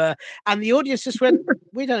bother? And the audience just went,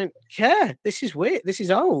 we don't care. This is weird. This is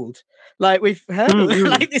old. Like, we've heard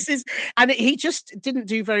like this is, and he just didn't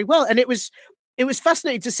do very well. And it was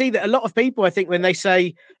fascinating to see that a lot of people, I think, when they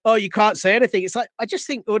say, oh, you can't say anything, it's like, I just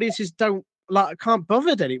think audiences can't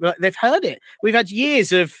bother anymore. They've heard it. We've had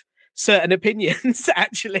years of certain opinions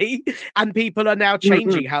actually, and people are now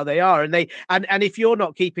changing how they are, and if you're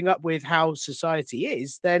not keeping up with how society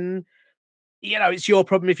is, then it's your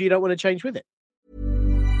problem if you don't want to change with it.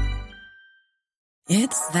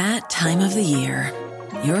 It's that time of the year.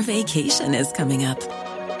 Your vacation is coming up.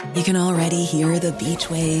 You can already hear the beach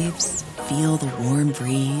waves, feel the warm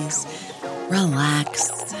breeze,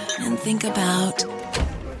 relax, and think about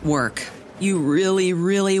work. You really,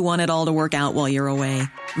 really want it all to work out while you're away.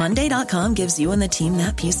 Monday.com gives you and the team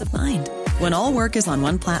that peace of mind. When all work is on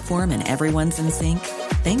one platform and everyone's in sync,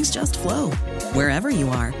 things just flow. Wherever you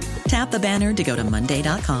are, tap the banner to go to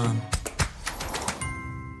Monday.com.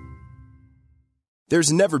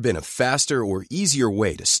 There's never been a faster or easier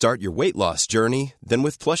way to start your weight loss journey than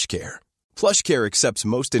with PlushCare. PlushCare accepts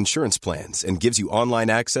most insurance plans and gives you online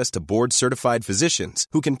access to board-certified physicians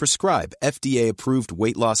who can prescribe FDA-approved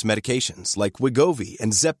weight loss medications like Wegovy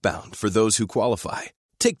and Zepbound for those who qualify.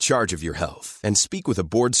 Take charge of your health and speak with a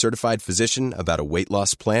board-certified physician about a weight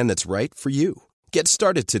loss plan that's right for you. Get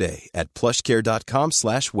started today at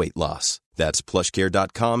plushcare.com/weight-loss. That's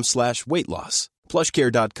plushcare.com/weight-loss.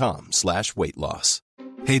 plushcare.com/weight-loss.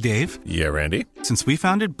 Hey, Dave. Yeah, Randy. Since we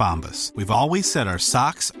founded Bombas, we've always said our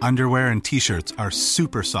socks, underwear, and T-shirts are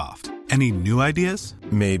super soft. Any new ideas?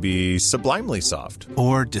 Maybe sublimely soft.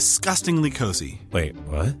 Or disgustingly cozy. Wait,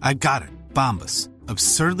 what? I got it. Bombas.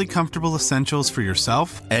 Absurdly comfortable essentials for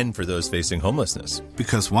yourself and for those facing homelessness.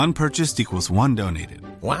 Because one purchased equals one donated.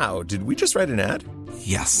 Wow, did we just write an ad?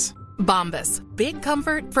 Yes. Bombas. Big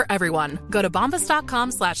comfort for everyone. Go to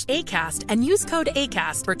bombas.com/ACAST and use code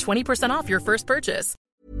ACAST for 20% off your first purchase.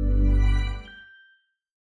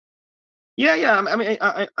 Yeah. I mean,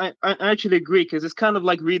 I actually agree, because it's kind of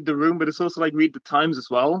like read the room, but it's also like read the times as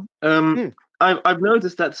well. I've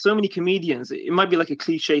noticed that so many comedians, it might be like a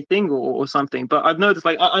cliche thing or something, but I've noticed,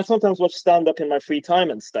 like, I sometimes watch stand-up in my free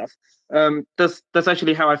time and stuff. That's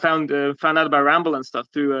actually how I found out about Ramble and stuff,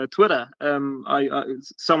 through Twitter.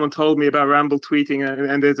 Someone told me about Ramble tweeting,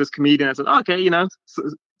 and there's this comedian. I said, okay,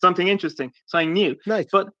 something interesting, something new. Nice.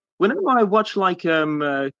 But whenever I watch like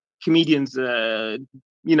comedians,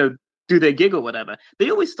 do their gig or whatever,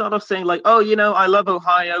 they always start off saying like, oh, I love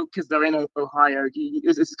Ohio, because they're in Ohio.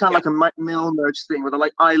 It's kind of like a mail merge thing where they're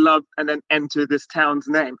like, I love, and then enter this town's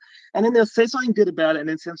name. And then they'll say something good about it and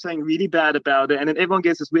then say something really bad about it. And then everyone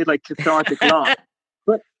gets this weird, like, cathartic laugh.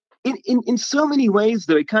 But in so many ways,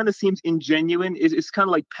 though, it kind of seems ingenuine. It's kind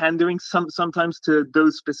of like pandering sometimes to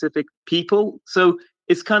those specific people. So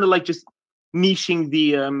it's kind of like just niching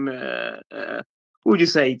the, what would you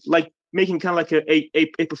say? Like, making kind of like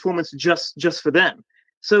a performance just for them.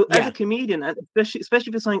 So as a comedian, and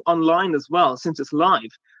especially for something online as well, since it's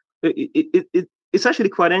live, it's actually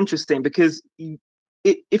quite interesting, because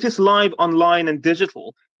if it's live online and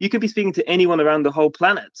digital, you could be speaking to anyone around the whole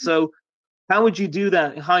planet. So how would you do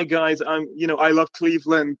that? Hi guys, I love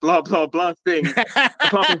Cleveland, blah blah blah thing.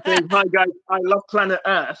 Apart from saying, hi guys, I love planet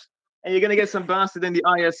Earth, and you're gonna get some bastard in the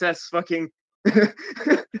ISS fucking.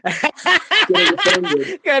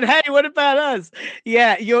 Going, hey, what about us?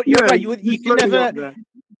 Yeah, you're right. You can never.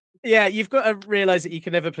 Yeah, you've got to realize that you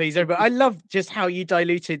can never please everybody. I love just how you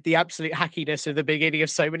diluted the absolute hackiness of the beginning of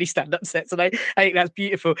so many stand-up sets, and I think that's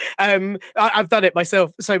beautiful. I've done it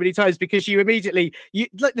myself so many times because you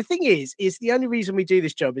like. The thing is the only reason we do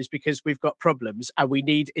this job is because we've got problems and we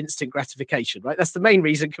need instant gratification, right? That's the main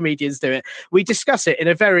reason comedians do it. We discuss it in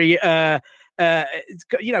a very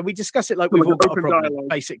we discuss it like we've all got a problem, dialogue.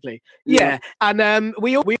 Basically. Yeah. And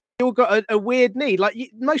we all got a weird need. Like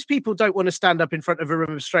most people don't want to stand up in front of a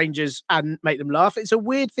room of strangers and make them laugh. It's a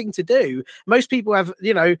weird thing to do. Most people have,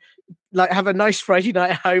 like have a nice Friday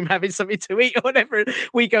night at home, having something to eat or whatever.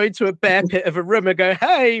 We go into a bear pit of a room and go,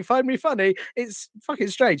 hey, find me funny. It's fucking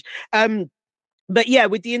strange. But yeah,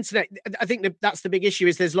 with the internet, I think that's the big issue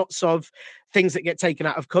is there's lots of things that get taken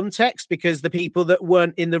out of context because the people that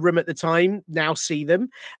weren't in the room at the time now see them.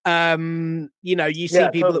 You see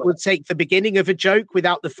people that would take the beginning of a joke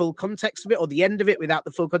without the full context of it or the end of it without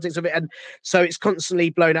the full context of it. And so it's constantly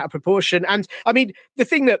blown out of proportion. And I mean, the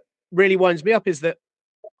thing that really winds me up is that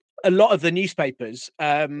a lot of the newspapers,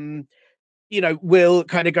 will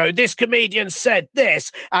kind of go, this comedian said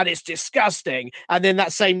this and it's disgusting. And then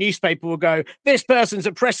that same newspaper will go, this person's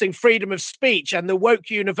oppressing freedom of speech and the woke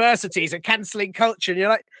universities are cancelling culture. And you're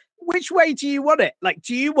like, which way do you want it? Like,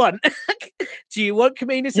 do you want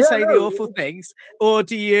comedians to say the awful things, or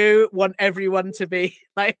do you want everyone to be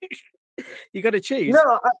like, you got to choose?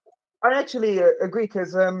 No, I actually agree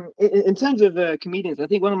because in terms of comedians, I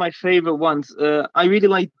think one of my favorite ones, I really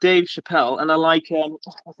like Dave Chappelle, and I like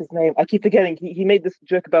what's his name? I keep forgetting. He made this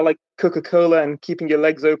joke about like Coca-Cola and keeping your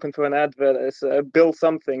legs open for an advert. It's Bill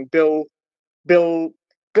something, Bill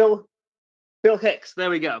Hicks. There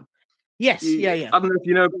we go. Yes, yeah. I don't know if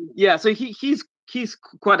you know. Yeah, so he's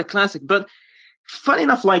quite a classic, but. Funny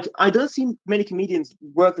enough, like I don't see many comedians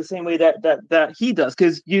work the same way that he does.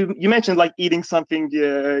 Because you mentioned like eating something,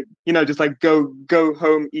 just like go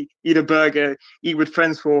home, eat a burger, eat with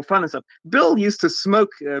friends for fun and stuff. Bill used to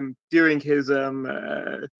smoke during his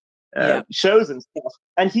shows and stuff,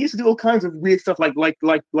 and he used to do all kinds of weird stuff, like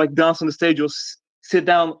dance on the stage or sit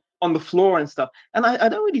down on the floor and stuff. And I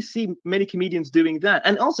don't really see many comedians doing that.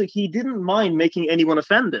 And also, he didn't mind making anyone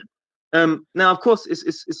offended. Now, of course,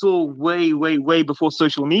 it's all way before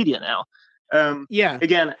social media now.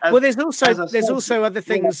 Again, there's also other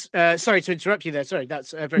things. Sorry to interrupt you there. Sorry,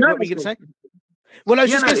 that's what were you going to say? Well, I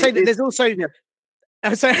was just going to say that there's also. Sorry,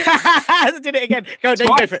 I did it again. Go for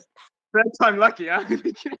it. Third time lucky. Huh?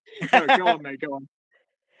 Go on, mate. Go on.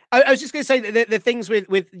 I was just going to say that the things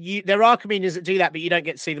with you, there are comedians that do that, but you don't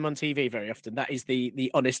get to see them on TV very often. That is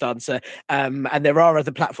the honest answer. And there are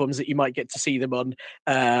other platforms that you might get to see them on.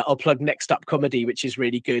 I'll plug Next Up Comedy, which is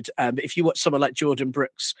really good. If you watch someone like Jordan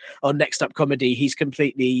Brooks on Next Up Comedy, he's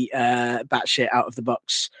completely batshit out of the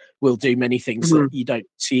box. Will do many things that you don't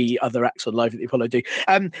see other acts on Live at the Apollo do.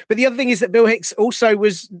 But the other thing is that Bill Hicks also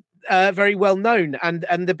was very well known, and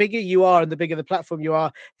the bigger you are and the bigger the platform you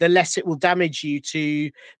are, the less it will damage you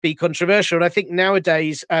to be controversial. And I think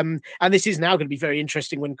nowadays, and this is now going to be very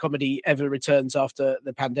interesting when comedy ever returns after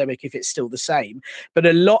the pandemic, if it's still the same. But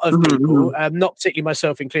a lot of people, not particularly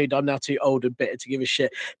myself included, I'm now too old and bitter to give a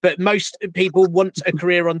shit, but most people want a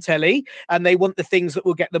career on telly, and they want the things that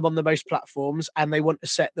will get them on the most platforms, and they want a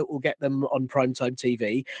set that will get them on primetime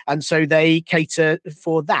TV, and so they cater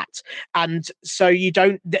for that. And so you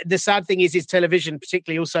don't. The sad thing is television,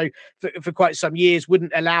 particularly also for quite some years,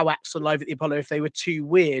 wouldn't allow acts on Live at the Apollo if they were too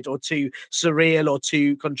weird or too surreal or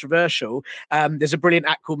too controversial. There's a brilliant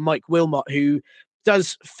act called Mike Wilmot who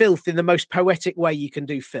does filth in the most poetic way you can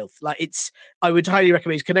do filth. I would highly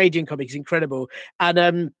recommend. He's Canadian comic, he's incredible,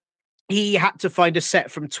 and he had to find a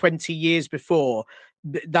set from 20 years before.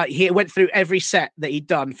 That he went through every set that he'd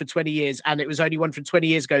done for 20 years, and it was only one from 20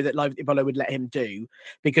 years ago that Live at the Apollo would let him do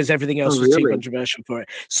because everything else was too controversial for it.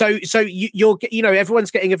 So you're everyone's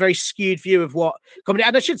getting a very skewed view of what comedy.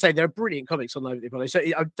 And I should say there are brilliant comics on Live at the Apollo, so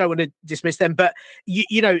I don't want to dismiss them, but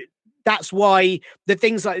that's why the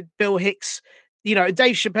things like Bill Hicks.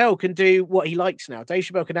 Dave Chappelle can do what he likes now. Dave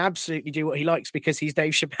Chappelle can absolutely do what he likes because he's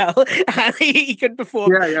Dave Chappelle, and he can perform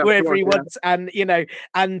wherever he wants.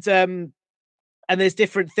 And there's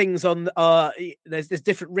different things on. There's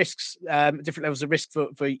different risks, different levels of risk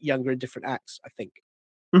for younger and different acts, I think.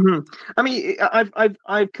 Hmm. I mean,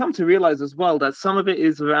 I've come to realize as well that some of it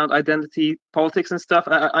is around identity politics and stuff.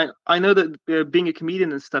 I know that being a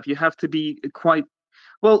comedian and stuff, you have to be quite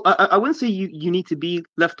well. I wouldn't say you need to be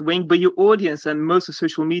left wing, but your audience and most of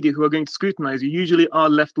social media who are going to scrutinize you usually are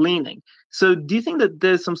left leaning. So, do you think that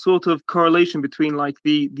there's some sort of correlation between like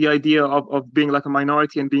the idea of being like a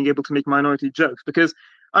minority and being able to make minority jokes? Because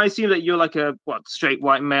I assume that you're like a straight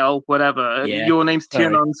white male, whatever. Yeah. Your name's Sorry.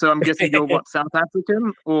 Tiernan, so I'm guessing you're South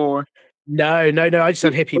African or No. I just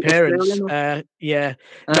had hippie parents. Australian? Yeah.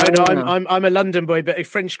 Oh. I'm a London boy, but a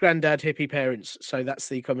French granddad, hippie parents. So that's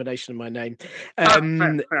the combination of my name. Fair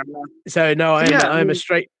enough. So no, I'm a Yeah.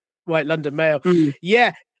 straight white London male. Mm.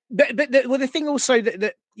 Yeah. But the thing also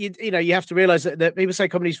that you have to realize that people say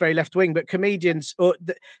comedy is very left wing, but comedians or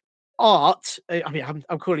art, I mean,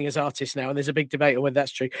 I'm calling us artists now, and there's a big debate on whether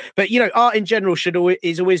that's true. But art in general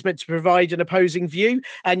is always meant to provide an opposing view,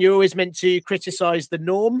 and you're always meant to criticize the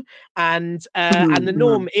norm. And the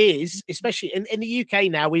norm is, especially in the UK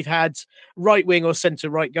now, we've had right wing or centre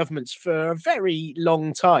right governments for a very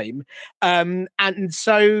long time, and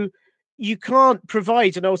so you can't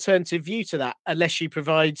provide an alternative view to that unless you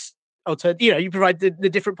provide you provide the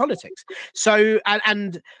different politics. So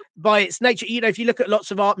and by its nature, if you look at lots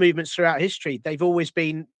of art movements throughout history, they've always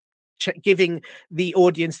been giving the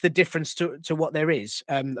audience the difference to what there is.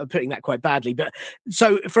 I'm putting that quite badly, but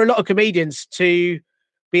so for a lot of comedians to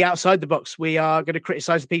be outside the box, we are going to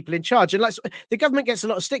criticize the people in charge. And like the government gets a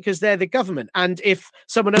lot of stick because they're the government. And if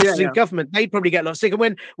someone else is in government, they'd probably get a lot of stick.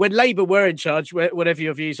 And when Labour were in charge, whatever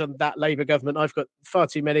your views on that Labour government, I've got far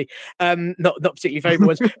too many, not particularly favourite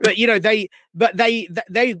ones. But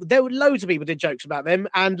there were loads of people did jokes about them,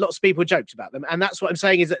 and lots of people joked about them. And that's what I'm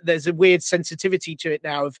saying is that there's a weird sensitivity to it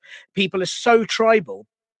now of people are so tribal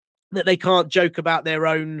that they can't joke about their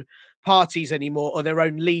own parties anymore or their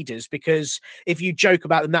own leaders, because if you joke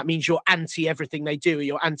about them, that means you're anti everything they do, or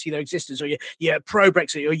you're anti their existence, or you're pro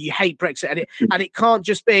Brexit, or you hate Brexit. And it can't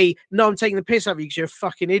just be, no, I'm taking the piss out of you because you're a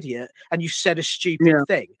fucking idiot and you said a stupid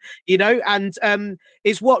thing, and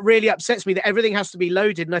it's what really upsets me, that everything has to be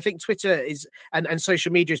loaded. And I think Twitter is and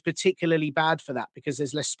social media is particularly bad for that, because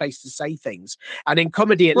there's less space to say things. And in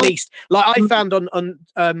comedy, at least, like I found on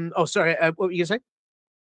what were you gonna say?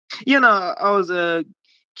 I was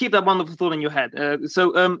keep that wonderful thought in your head. The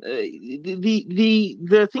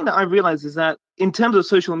thing that I realized is that in terms of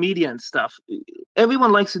social media and stuff,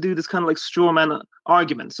 everyone likes to do this kind of like straw man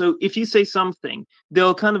argument. So if you say something,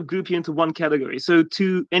 they'll kind of group you into one category. So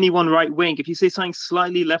to anyone right wing, if you say something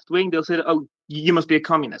slightly left wing, they'll say, oh, you must be a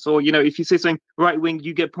communist. Or, if you say something right wing,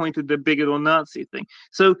 you get pointed the bigot or Nazi thing.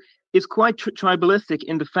 So it's quite tribalistic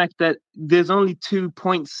in the fact that there's only 2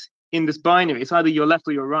 points in this binary. It's either you're left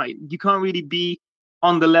or you're right. You can't really be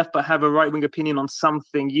on the left but have a right-wing opinion on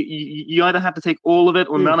something. You either have to take all of it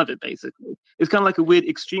or none of it, basically. It's kind of like a weird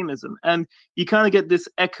extremism. And you kind of get this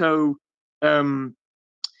echo, I don't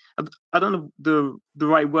know the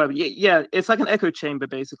right word. Yeah, it's like an echo chamber,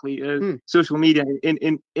 basically, social media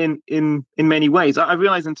in many ways. I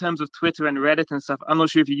realize in terms of Twitter and Reddit and stuff, I'm not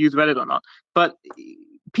sure if you use Reddit or not, but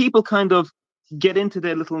people kind of get into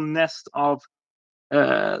their little nest of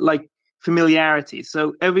like familiarity.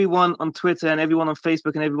 So everyone on Twitter and everyone on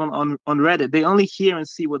Facebook and everyone on Reddit, they only hear and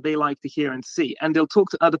see what they like to hear and see. And they'll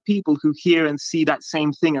talk to other people who hear and see that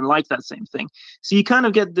same thing and like that same thing. So you kind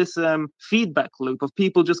of get this feedback loop of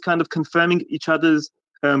people just kind of confirming each other's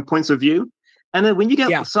points of view. And then when you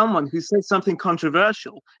get someone who says something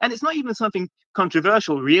controversial, and it's not even something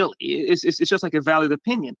controversial, really, it's just like a valid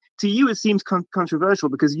opinion. To you, it seems controversial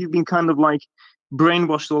because you've been kind of like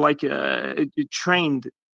brainwashed or like trained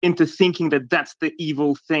into thinking that that's the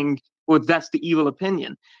evil thing or that's the evil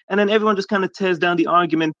opinion. And then everyone just kind of tears down the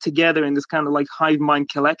argument together in this kind of like hive mind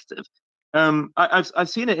collective. I've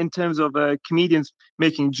seen it in terms of comedians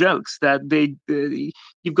making jokes that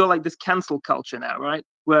you've got like this cancel culture now, right?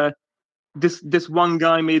 Where this one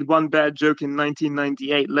guy made one bad joke in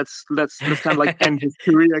 1998. Let's kind of like end his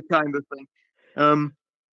career kind of thing.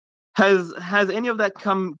 Has any of that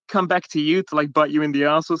come back to you to like bite you in the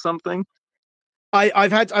ass or something?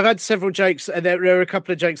 I've had several jokes. There are a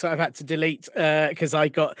couple of jokes that I've had to delete because I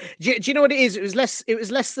got. Do you know what it is? It was less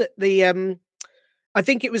that the I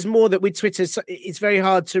think it was more that with Twitter, it's very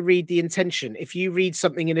hard to read the intention. If you read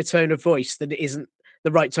something in a tone of voice that it isn't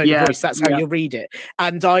the right tone of voice, that's how you'll read it.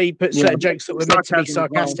 And I put certain jokes that were meant to be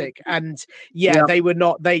sarcastic, and they were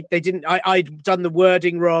not. They didn't. I'd done the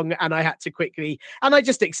wording wrong, and I had to quickly. And I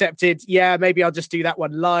just accepted. Yeah, maybe I'll just do that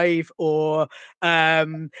one live, or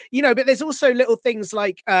But there's also little things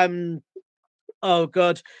like oh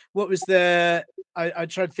God, what was the? I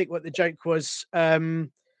tried to think what the joke was.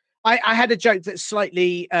 I had a joke that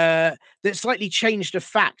slightly changed a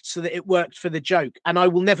fact so that it worked for the joke, and I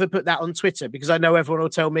will never put that on Twitter because I know everyone will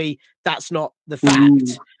tell me that's not the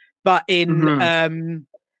fact. But in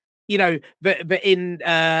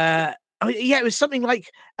it was something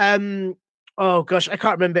like oh gosh, I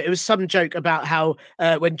can't remember. It was some joke about how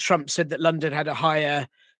when Trump said that London had a higher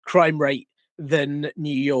crime rate than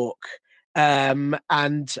New York. And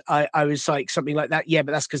I was like something like that. Yeah,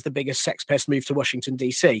 but that's because the biggest sex pest moved to Washington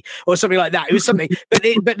DC, or something like that. It was something,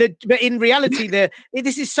 but in reality,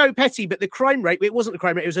 this is so petty. But the crime rate, it wasn't the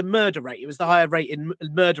crime rate; it was a murder rate. It was the higher rate in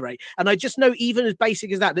murder rate. And I just know, even as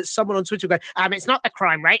basic as that someone on Twitter will go, it's not the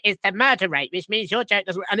crime rate, it's the murder rate, which means your joke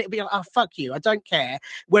doesn't. And it'll be like, oh fuck you, I don't care.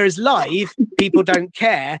 Whereas live, people don't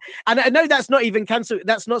care. And I know that's not even cancel.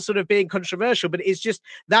 That's not sort of being concontroversial, but it's just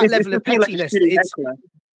that level of pettiness.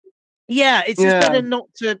 Yeah, it's just better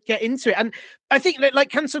not to get into it. And I think that, like,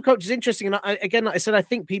 cancel culture is interesting. And again, like I said, I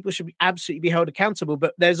think people should absolutely be held accountable,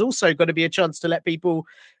 but there's also got to be a chance to let people,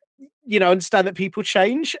 understand that people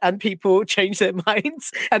change and people change their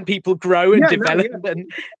minds and people grow and develop.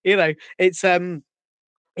 And,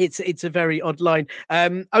 it's a very odd line.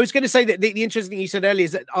 I was going to say that the interesting thing you said earlier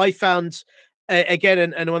is that I found,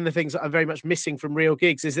 again, and one of the things that I'm very much missing from real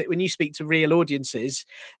gigs is that when you speak to real audiences,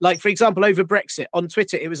 like, for example, over Brexit on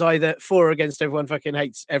Twitter, it was either for or against everyone fucking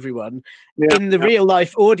hates everyone. In the real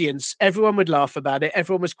life audience, everyone would laugh about it.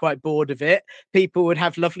 Everyone was quite bored of it. People would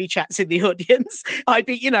have lovely chats in the audience. I'd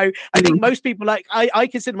be, I think most people, like, I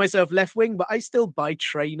consider myself left wing, but I still buy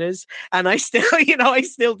trainers and I still, I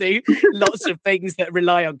still do lots of things that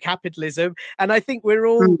rely on capitalism. And I think we're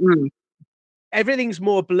all, everything's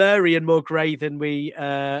more blurry and more grey than we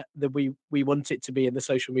want it to be in the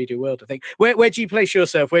social media world. I think. Where do you place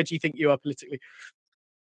yourself? Where do you think you are politically?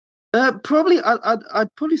 Probably,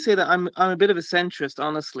 I'd probably say that I'm a bit of a centrist,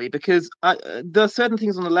 honestly, because there are certain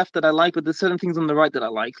things on the left that I like, but there's certain things on the right that I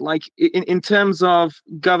like. Like in terms of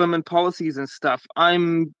government policies and stuff,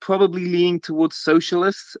 I'm probably leaning towards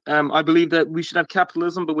socialists. I believe that we should have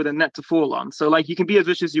capitalism, but with a net to fall on. So, like, you can be as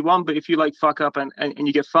rich as you want, but if you fuck up and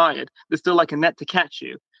you get fired, there's still like a net to catch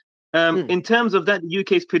you. In terms of that, the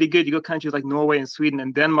UK is pretty good. You got countries like Norway and Sweden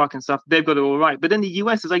and Denmark and stuff; they've got it all right. But then the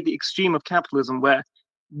US is like the extreme of capitalism, where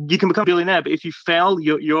you can become a billionaire, but if you fail,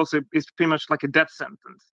 you're also, it's pretty much like a death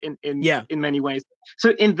sentence in many ways.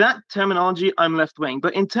 So in that terminology, I'm left wing.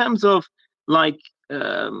 But in terms of like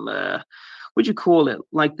what do you call it?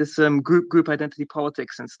 Like this group identity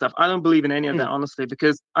politics and stuff. I don't believe in any of that, honestly,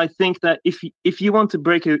 because I think that if you want to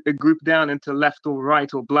break a group down into left or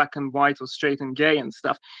right or black and white or straight and gay and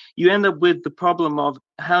stuff, you end up with the problem of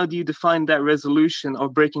how do you define that resolution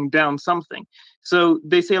of breaking down something. So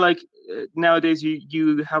they say, like, nowadays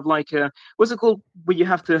you have like what's it called, where you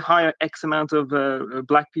have to hire X amount of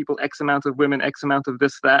black people, X amount of women, X amount of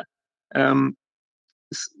this, that.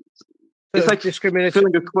 It's like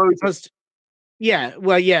discriminatory quotas. Yeah,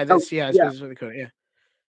 well, yeah, that's I suppose what they call it,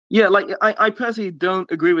 yeah. Like I personally don't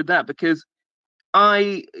agree with that, because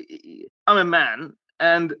I'm a man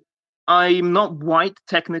and I'm not white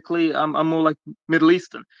technically. I'm more like Middle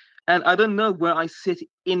Eastern, and I don't know where I sit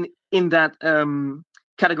in that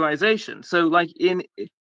categorization. So, like,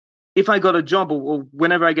 if I got a job or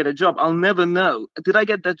whenever I get a job, I'll never know, did I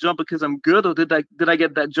get that job because I'm good, or did I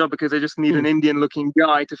get that job because I just need an Indian looking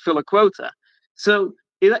guy to fill a quota? So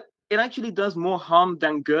it actually does more harm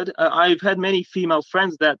than good. I've had many female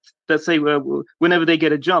friends that say, well, whenever they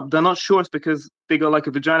get a job, they're not sure it's because they got like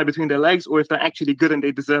a vagina between their legs, or if they're actually good and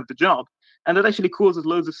they deserve the job. And that actually causes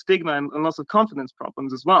loads of stigma and lots of confidence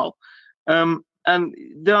problems as well. And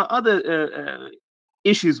there are other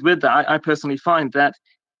issues with that. I personally find that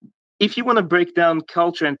if you want to break down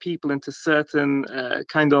culture and people into certain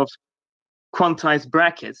kind of quantized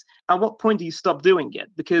brackets, at what point do you stop doing it?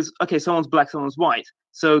 Because, okay, someone's black, someone's white.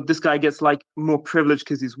 So this guy gets like more privilege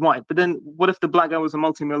because he's white. But then what if the black guy was a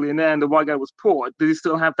multimillionaire and the white guy was poor? Does he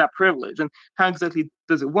still have that privilege? And how exactly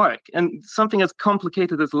does it work? And something as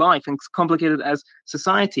complicated as life and complicated as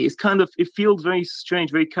society is kind of, it feels very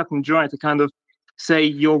strange, very cut and dry to kind of say,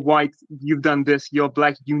 you're white, you've done this, you're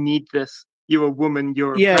black, you need this, you're a woman,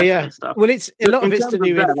 you're a and stuff. Well, it's a lot of it's to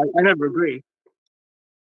do with that, I never agree.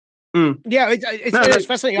 Yeah, it's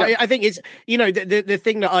fascinating. I think it's, the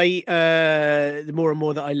thing that the more and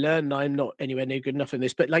more that I learn, I'm not anywhere near good enough in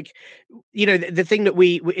this, but like, the thing that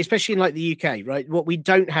we, especially in like the UK, right, what we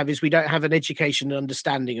don't have is we don't have an education and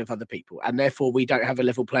understanding of other people, and therefore we don't have a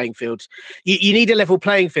level playing field. You need a level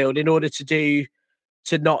playing field in order to do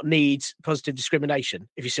to not need positive discrimination,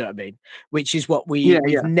 if you see what I mean, which is what we've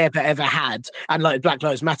never ever had. And like Black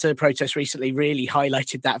Lives Matter protests recently really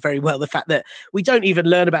highlighted that very well. The fact that we don't even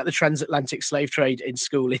learn about the transatlantic slave trade in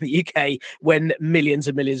school in the UK when millions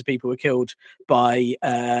and millions of people were killed by,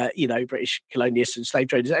 British colonialists and slave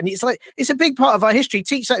traders. And it's like, it's a big part of our history.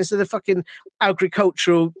 Teach that instead of the fucking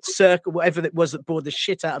agricultural circle, whatever it was that bored the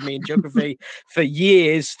shit out of me in geography for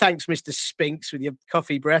years. Thanks, Mr. Spinks, with your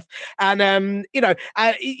coffee breath. And,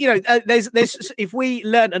 there's if we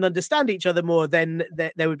learn and understand each other more, then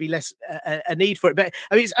there would be less a need for it. But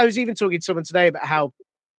I mean, I was even talking to someone today about how,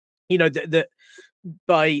 that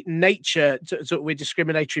by nature we're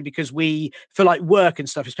discriminatory because we, for like work and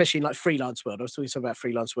stuff, especially in like freelance world, I was talking something about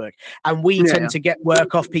freelance work, and we tend to get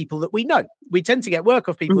work off people that we know. We tend to get work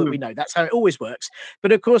off people that we know. That's how it always works.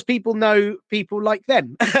 But of course, people know people like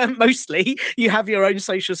them. Mostly you have your own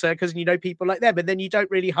social circles and you know people like them, and then you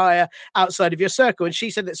don't really hire outside of your circle. And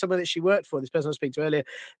she said that someone that she worked for, this person I was speaking to earlier,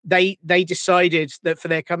 they decided that for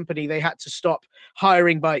their company they had to stop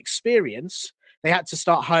hiring by experience. They had to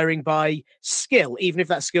start hiring by skill, even if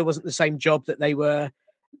that skill wasn't the same job that they were,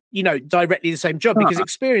 directly the same job, because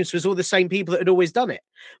experience was all the same people that had always done it.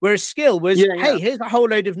 Whereas skill was, here's a whole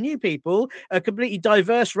load of new people, a completely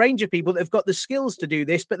diverse range of people that have got the skills to do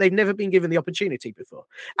this, but they've never been given the opportunity before.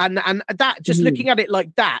 And that, just looking at it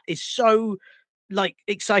like that is so like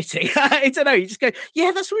exciting. I don't know, you just go,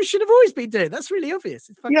 yeah, that's what we should have always been doing. That's really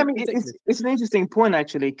obvious. It's an interesting point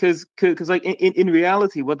actually, because like in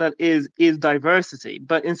reality what that is diversity,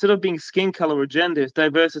 but instead of being skin color or gender, it's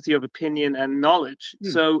diversity of opinion and knowledge.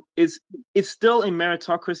 So it's still a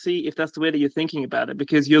meritocracy if that's the way that you're thinking about it,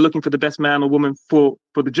 because you're looking for the best man or woman for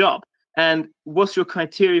the job. And what's your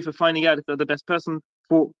criteria for finding out if they're the best person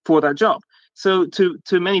for that job? So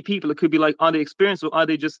to many people, it could be like, are they experienced or are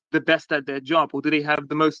they just the best at their job? Or do they have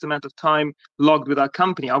the most amount of time logged with our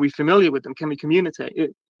company? Are we familiar with them? Can we communicate?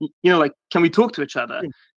 Can we talk to each other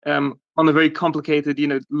on a very complicated,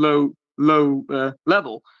 low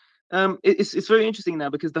level? It's very interesting now,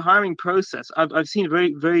 because the hiring process, I've seen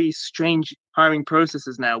very, very strange hiring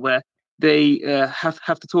processes now where they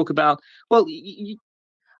have to talk about, well,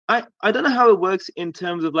 I don't know how it works in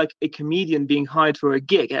terms of like a comedian being hired for a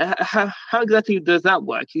gig. How exactly does that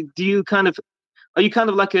work? Are you kind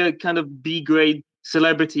of like a kind of B grade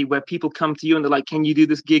celebrity where people come to you and they're like, can you do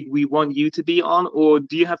this gig we want you to be on? Or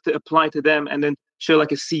do you have to apply to them and then show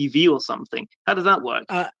like a CV or something? How does that work?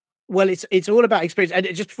 Well, it's all about experience. And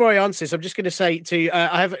just before I answer this, I'm just going to say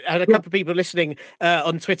I have had a couple of people listening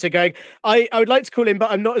on Twitter going, I would like to call in, but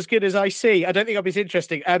I'm not as good as IC. I don't think I'll be as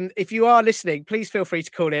interesting. If you are listening, please feel free to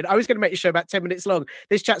call in. I was going to make the show about 10 minutes long.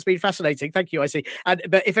 This chat's been fascinating. Thank you, IC.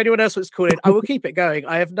 But if anyone else wants to call in, I will keep it going.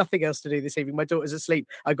 I have nothing else to do this evening. My daughter's asleep.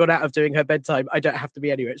 I got out of doing her bedtime. I don't have to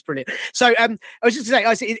be anywhere. It's brilliant. So I was just going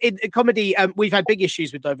to say, in comedy, we've had big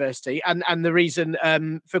issues with diversity. And the reason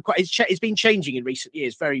it's been changing in recent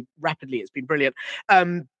years very rapidly. It's been brilliant.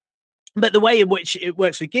 But the way in which it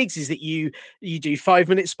works with gigs is that you do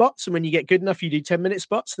 5-minute spots, and when you get good enough, you do 10-minute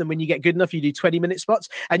spots. And then when you get good enough, you do 20-minute spots,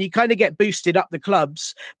 and you kind of get boosted up the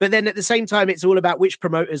clubs. But then at the same time, it's all about which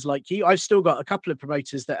promoters like you. I've still got a couple of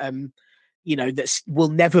promoters that that will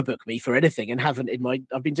never book me for anything, and haven't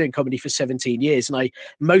I've been doing comedy for 17 years, and I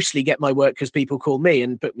mostly get my work because people call me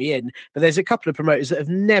and book me in. But there's a couple of promoters that have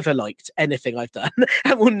never liked anything I've done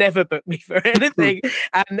and will never book me for anything.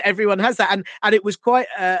 And everyone has that. And it was quite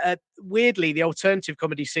weirdly, the alternative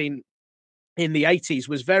comedy scene in the 80s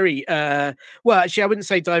was very actually I wouldn't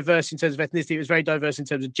say diverse in terms of ethnicity, it was very diverse in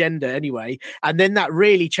terms of gender anyway, and then that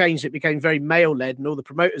really changed. It became very male led, and all the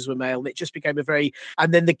promoters were male, and it just became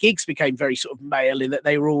and then the gigs became very sort of male in that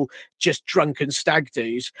they were all just drunken stag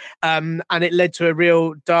do's, and it led to a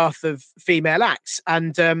real dearth of female acts,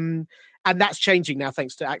 and that's changing now,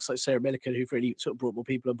 thanks to acts like Sarah Millican, who've really sort of brought more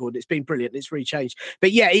people on board. It's been brilliant. It's really changed.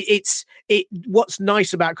 But yeah, what's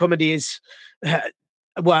nice about comedy is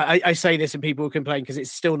I say this and people will complain because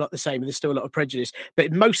it's still not the same and there's still a lot of prejudice,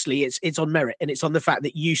 but mostly it's on merit, and it's on the fact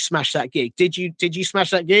that you smash that gig. Did you smash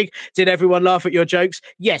that gig? Did everyone laugh at your jokes?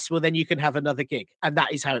 Yes. Well, then you can have another gig, and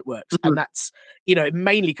that is how it works. And that's, it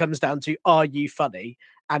mainly comes down to, are you funny?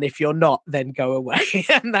 And if you're not, then go away.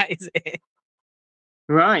 And that is it.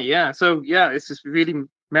 Right. Yeah. So yeah, it's just really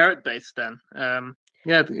merit based then.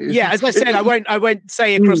 As I said, I won't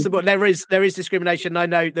say across the board. There is discrimination. I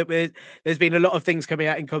know that there's been a lot of things coming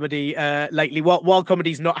out in comedy lately. While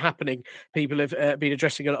comedy's not happening, people have been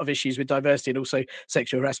addressing a lot of issues with diversity and also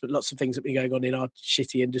sexual harassment. Lots of things have been going on in our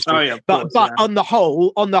shitty industry. Oh, yeah, but on the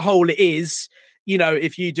whole, it is.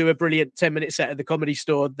 If you do a brilliant 10-minute set at the Comedy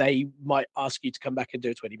Store, they might ask you to come back and do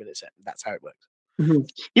a 20-minute set. That's how it works. Mhm.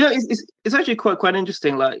 It's actually quite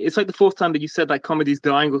interesting. Like, it's like the fourth time that you said like comedy's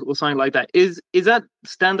dying or something like that. Is that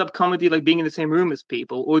stand-up comedy like being in the same room as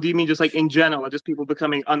people, or do you mean just like in general, just people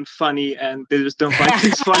becoming unfunny and they just don't find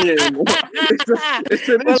things funny anymore? It's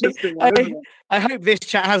an interesting one, isn't it? I hope this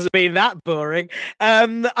chat hasn't been that boring.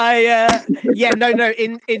 No.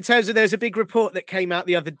 In terms of, there's a big report that came out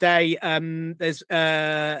the other day. There's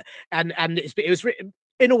and it was written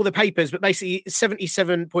in all the papers, but basically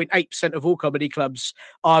 77.8% of all comedy clubs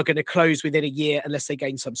are going to close within a year unless they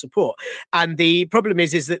gain some support. And the problem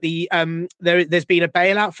is that there's been a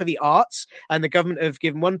bailout for the arts, and the government have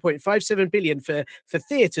given 1.57 billion for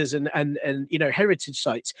theatres and heritage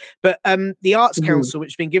sites. But the Arts Council,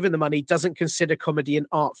 which has been given the money, doesn't consider comedy an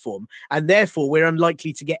art form, and therefore we're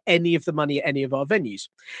unlikely to get any of the money at any of our venues.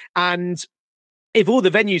 And if all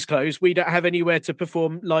the venues close, we don't have anywhere to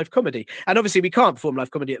perform live comedy. And obviously we can't perform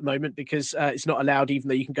live comedy at the moment because it's not allowed, even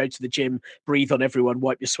though you can go to the gym, breathe on everyone,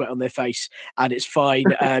 wipe your sweat on their face, and it's fine.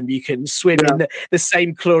 You can swim in the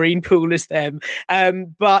same chlorine pool as them.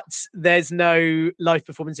 But there's no live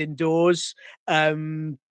performance indoors.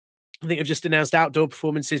 I think I've just announced outdoor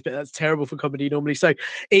performances, but that's terrible for comedy normally. So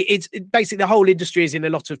it's basically the whole industry is in a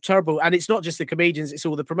lot of trouble. And it's not just the comedians, it's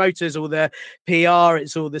all the promoters, all the PR,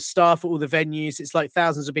 it's all the staff, all the venues. It's like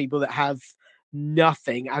thousands of people that have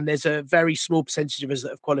nothing, and there's a very small percentage of us that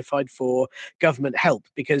have qualified for government help,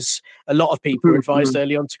 because a lot of people were advised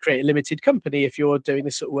early on to create a limited company if you're doing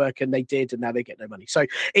this sort of work, and they did, and now they get no money. So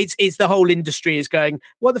it's the whole industry is going,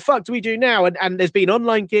 what the fuck do we do now? And there's been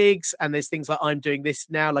online gigs, and there's things like I'm doing this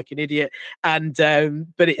now like an idiot, and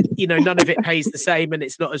but none of it pays the same, and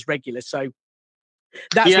it's not as regular. So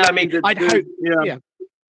that's what I mean. I'd hope. Yeah.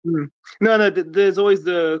 No, there's always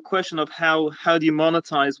the question of how do you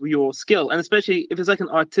monetize your skill, and especially if it's like an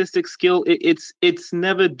artistic skill, it's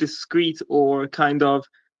never discrete or kind of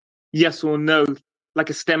yes or no, like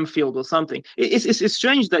a STEM field or something. It's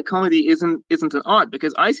strange that comedy isn't an art,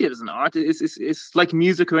 because I see it as an art. It's like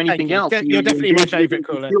music or anything else. You're definitely my favorite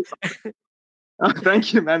caller. Oh,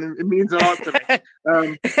 thank you, man. It means a lot to me.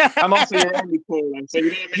 I'm also your only caller, so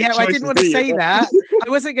I didn't want to say that. I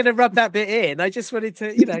wasn't going to rub that bit in. I just wanted to,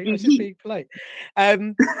 I was just being polite.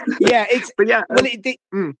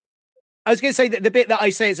 I was going to say that the bit that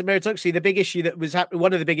I say it's a meritocracy, the big issue that was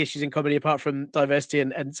one of the big issues in comedy, apart from diversity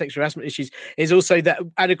and sexual harassment issues, is also that,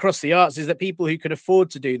 and across the arts, is that people who can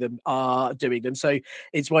afford to do them are doing them. So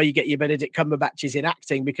it's why you get your Benedict Cumberbatches in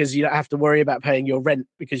acting, because you don't have to worry about paying your rent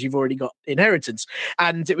because you've already got inheritance.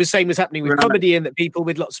 And it was same was happening with comedy, and that people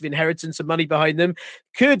with lots of inheritance and money behind them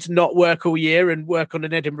could not work all year and work on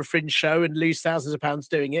an Edinburgh Fringe show and lose thousands of pounds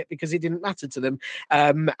doing it because it didn't matter to them.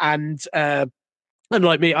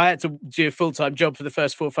 Unlike me, I had to do a full-time job for the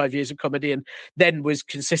first 4 or 5 years of comedy, and then was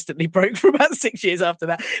consistently broke for about 6 years after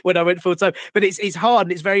that when I went full-time. But it's hard,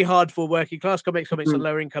 and it's very hard for working class comics on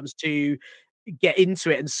lower incomes to get into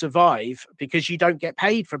it and survive, because you don't get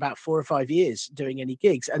paid for about 4 or 5 years doing any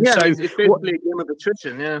gigs. And so it's basically a game of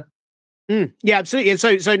attrition. Yeah, absolutely. And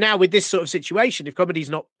so now with this sort of situation, if comedy's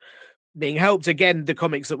not being helped, again, the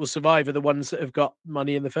comics that will survive are the ones that have got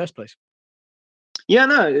money in the first place. Yeah,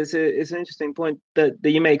 no, it's an interesting point that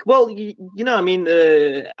you make. Well,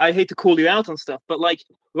 I hate to call you out on stuff, but like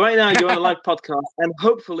right now you're on a live podcast, and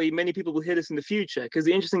hopefully many people will hear this in the future. Because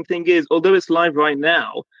the interesting thing is, although it's live right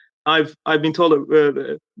now, I've been told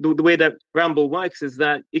the way that Ramble works is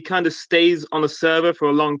that it kind of stays on a server for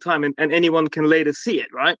a long time, and anyone can later see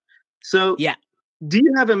it, right? So yeah. Do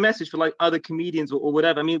you have a message for like other comedians or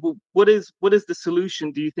whatever? I mean, what is the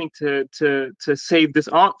solution, do you think, to save this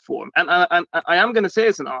art form? And I am going to say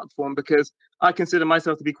it's an art form because I consider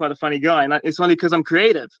myself to be quite a funny guy, and it's only because I'm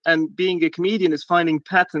creative. And being a comedian is finding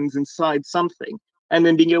patterns inside something and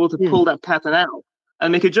then being able to pull that pattern out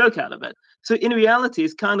and make a joke out of it. So in reality,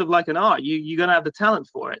 it's kind of like an art. You're going to have the talent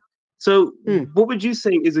for it. So what would you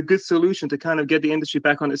say is a good solution to kind of get the industry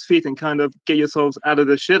back on its feet and kind of get yourselves out of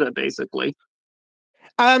the shitter, basically?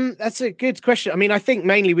 That's a good question. I mean, I think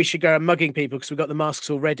mainly we should go and mugging people because we've got the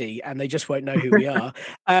masks already and they just won't know who we are.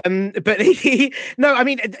 But no, I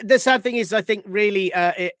mean, the sad thing is, I think really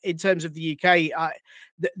in terms of the UK,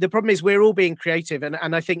 the problem is we're all being creative,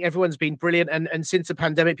 and I think everyone's been brilliant. And since the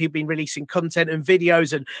pandemic, people have been releasing content and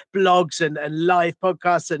videos and blogs and live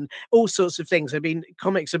podcasts and all sorts of things.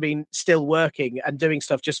 Comics have been still working and doing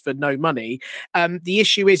stuff just for no money. The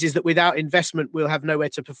issue is that without investment, we'll have nowhere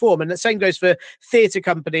to perform. And the same goes for theatre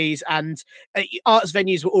companies, and arts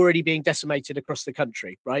venues were already being decimated across the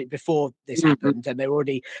country, right, before this happened, and they were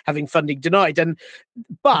already having funding denied.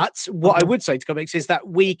 But what I would say to comics is that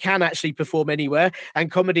we can actually perform anywhere, and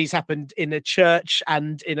comedy's happened in a church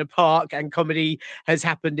and in a park, and comedy has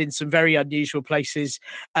happened in some very unusual places.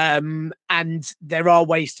 And there are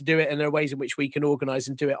ways to do it, and there are ways in which we can organise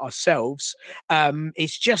and do it ourselves.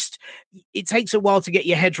 It's just, it takes a while to get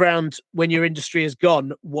your head round when your industry has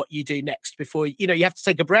gone, what you do next before, you have to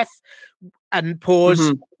take a breath and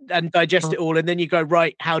pause and digest it all. And then you go,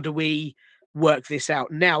 right, how do we work this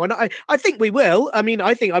out now? And I think we will. I mean,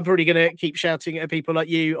 I think I'm probably going to keep shouting at people like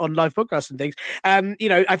you on live podcasts and things.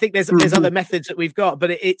 I think there's other methods that we've got,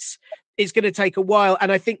 but it's going to take a while.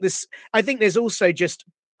 And I think there's also just,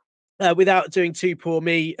 without doing too poor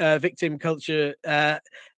me, victim culture,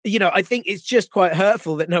 I think it's just quite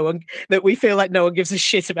hurtful that we feel like no one gives a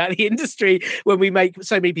shit about the industry when we make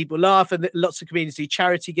so many people laugh, and that lots of comedians do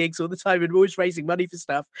charity gigs all the time and we're always raising money for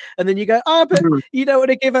stuff. And then you go, but you don't want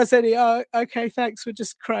to give us any. Oh, okay, thanks. We'll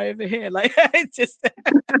just cry over here. Like, it's just.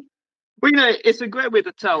 Well, it's a great way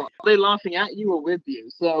to tell. Are they laughing at you or with you?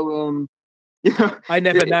 So, I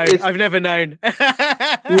never know. I've never known.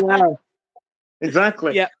 Yeah,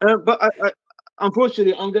 exactly. Yeah. But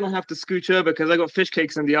unfortunately, I'm going to have to scooch over because I got fish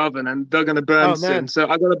cakes in the oven and they're going to burn soon. So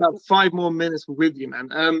I got about 5 more minutes with you,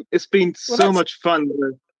 man. It's been so much fun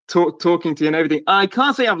talking to you and everything. I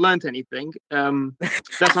can't say I've learned anything.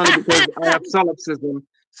 That's only because I have solipsism.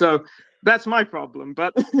 So that's my problem.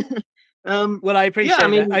 But well, I appreciate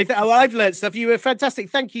that. I've learned stuff. You were fantastic.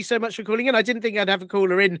 Thank you so much for calling in. I didn't think I'd have a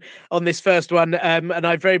caller in on this first one, and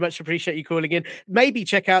I very much appreciate you calling in. Maybe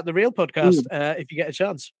check out the Real podcast if you get a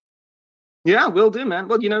chance. Yeah, will do, man.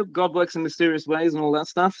 Well, God works in mysterious ways and all that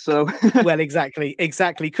stuff. So, well, exactly.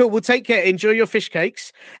 Cool. Well, take care. Enjoy your fish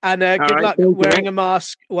cakes, and good luck wearing a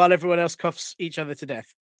mask while everyone else coughs each other to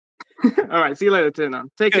death. All right. See you later, Tiernan.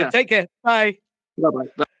 Take care. Take care. Bye.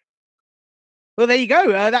 Bye-bye. Well, there you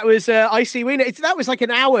go. That was Icy Wiener. That was like an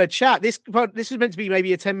hour chat. This was meant to be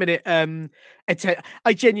maybe a 10-minute.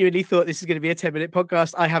 I genuinely thought this is going to be a 10-minute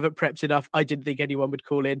podcast. I haven't prepped enough. I didn't think anyone would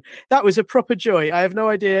call in. That was a proper joy. I have no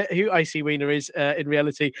idea who Icy Wiener is in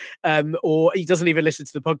reality, or he doesn't even listen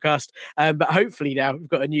to the podcast. But hopefully now we've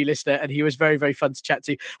got a new listener, and he was very, very fun to chat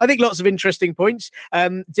to. I think lots of interesting points.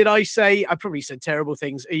 Did I say? I probably said terrible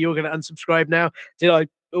things. You're going to unsubscribe now? Did I?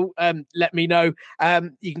 Let me know.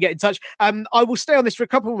 You can get in touch. I will stay on this for a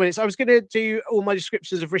couple of minutes. I was going to do all my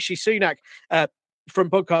descriptions of Rishi Sunak from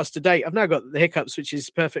Podcast Today. I've now got the hiccups, which is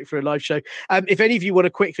perfect for a live show. If any of you want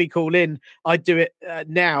to quickly call in, I'd do it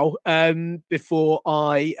now before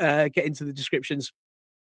I get into the descriptions.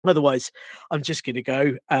 Otherwise, I'm just going to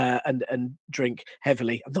go and drink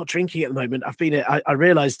heavily. I'm not drinking at the moment. I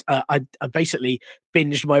realized I basically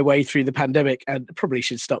binged my way through the pandemic and probably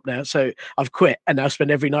should stop now. So I've quit and now spend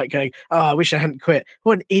every night going, I wish I hadn't quit.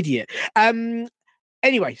 What an idiot.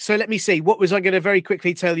 Anyway, so let me see. What was I going to very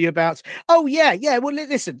quickly tell you about? Oh, yeah. Well,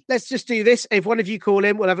 listen, let's just do this. If one of you call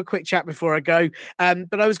in, we'll have a quick chat before I go.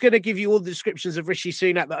 But I was going to give you all the descriptions of Rishi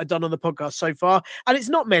Sunak that I've done on the podcast so far. And it's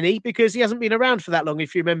not many because he hasn't been around for that long.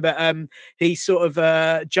 If you remember, he sort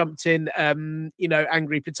of jumped in,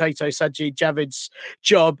 Angry Potato Sajid Javid's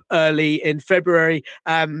job early in February.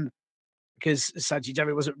 Because Sajid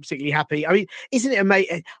Javid wasn't particularly happy. I mean, isn't it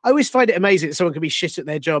amazing? I always find it amazing that someone can be shit at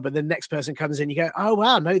their job and the next person comes in, you go, oh,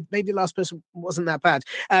 wow, no, maybe the last person wasn't that bad.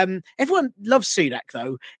 Everyone loves Sunak,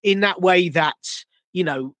 though, in that way that,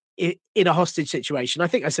 in a hostage situation. I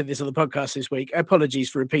think I said this on the podcast this week.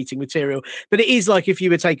 Apologies for repeating material, but it is like if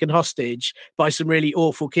you were taken hostage by some really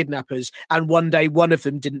awful kidnappers and one day one of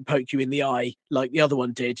them didn't poke you in the eye like the other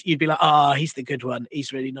one did, you'd be like, he's the good one.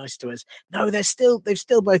 He's really nice to us. No, they've still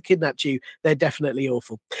both kidnapped you. They're definitely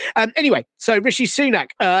awful. Anyway, so Rishi Sunak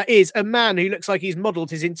is a man who looks like he's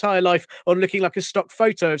modeled his entire life on looking like a stock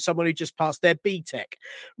photo of someone who just passed their BTEC.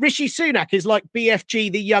 Rishi Sunak is like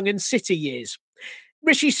BFG the Young and City years.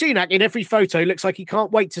 Rishi Sunak in every photo looks like he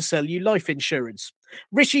can't wait to sell you life insurance.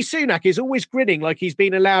 Rishi Sunak is always grinning like he's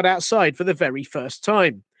been allowed outside for the very first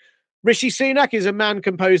time. Rishi Sunak is a man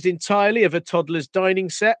composed entirely of a toddler's dining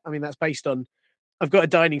set. I mean, that's based on... I've got a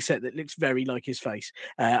dining set that looks very like his face.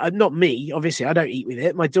 Not me, obviously. I don't eat with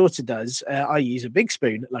it. My daughter does. I use a big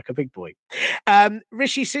spoon like a big boy.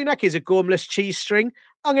 Rishi Sunak is a gormless cheese string.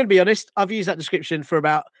 I'm going to be honest. I've used that description for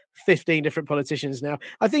about 15 different politicians now.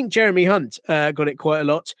 I think Jeremy Hunt got it quite a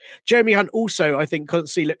lot. Jeremy Hunt also, I think,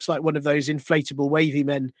 constantly looks like one of those inflatable wavy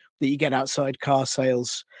men that you get outside car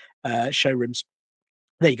sales showrooms.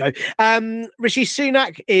 There you go. Rishi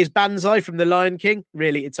Sunak is Banzai from The Lion King.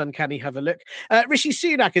 Really, it's uncanny. Have a look. Rishi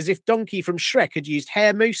Sunak as if Donkey from Shrek had used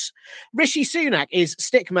hair mousse. Rishi Sunak is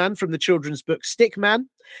Stickman from the children's book Stickman.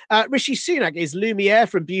 Rishi Sunak is Lumiere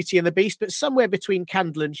from Beauty and the Beast, but somewhere between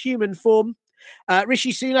candle and human form.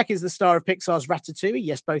 Rishi Sunak is the star of Pixar's Ratatouille.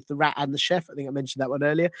 Yes, both the rat and the chef. I think I mentioned that one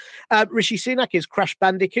earlier. Rishi Sunak is Crash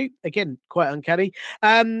Bandicoot. Again, quite uncanny.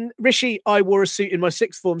 Rishi, I wore a suit in my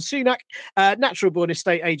sixth form. Sunak, natural born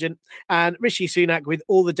estate agent. And Rishi Sunak with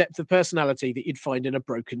all the depth of personality that you'd find in a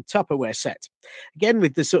broken Tupperware set. Again,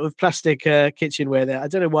 with the sort of plastic kitchenware there. I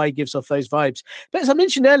don't know why he gives off those vibes. But as I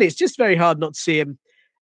mentioned earlier, it's just very hard not to see him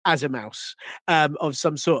as a mouse of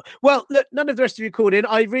some sort. Well, look, none of the rest of you called in.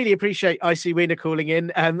 I really appreciate Icy Wiener calling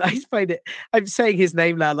in. I find it, I'm saying his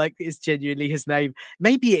name now like it's genuinely his name.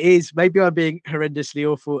 Maybe it is. Maybe I'm being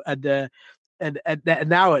horrendously awful and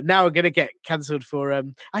now I'm going to get cancelled for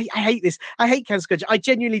I hate this. I hate cancel culture. I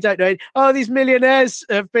genuinely don't know. Oh, these millionaires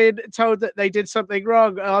have been told that they did something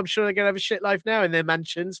wrong. Oh, I'm sure they're going to have a shit life now in their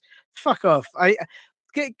mansions. Fuck off.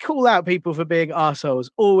 Call out people for being arseholes.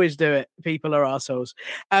 Always do it. People are arseholes.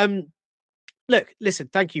 Look, listen,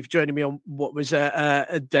 thank you for joining me on what was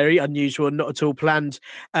a very unusual, not at all planned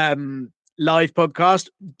live podcast.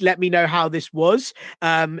 Let me know how this was.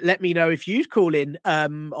 Let me know if you'd call in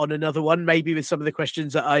on another one, maybe with some of the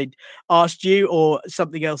questions that I'd asked you or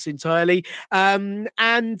something else entirely. You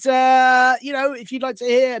know, if you'd like to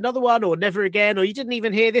hear another one or never again, or you didn't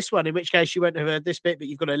even hear this one, in which case you won't have heard this bit, but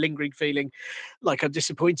you've got a lingering feeling like I'm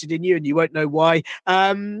disappointed in you and you won't know why.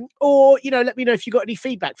 Or, you know, let me know if you got any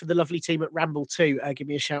feedback from the lovely team at Ramble 2. Give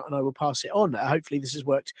me a shout and I will pass it on. Hopefully this has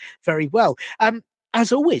worked very well.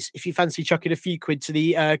 As always, if you fancy chucking a few quid to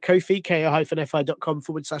the Ko-fi,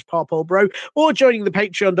 ko-fi.com/parpolbro, or joining the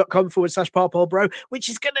patreon.com/parpolbro, which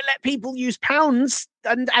is going to let people use pounds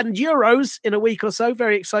and euros in a week or so.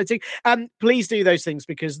 Very exciting. Please do those things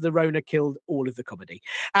because the Rona killed all of the comedy.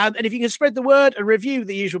 And if you can spread the word and review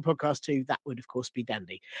the usual podcast too, that would, of course, be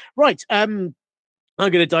dandy. Right. I'm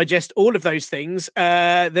going to digest all of those things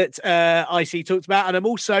that IC talked about. And I'm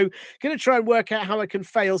also going to try and work out how I can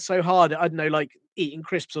fail so hard. I don't know, like eating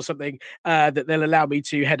crisps or something, that they'll allow me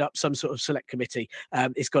to head up some sort of select committee.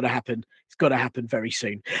 It's got to happen. It's got to happen very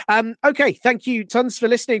soon. Okay. Thank you tons for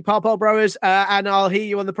listening, Parpol Brewers. And I'll hear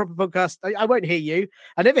you on the proper podcast. I won't hear you.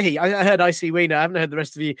 I never hear you. I heard IC Wiener. I haven't heard the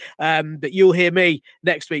rest of you. But you'll hear me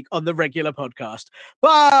next week on the regular podcast.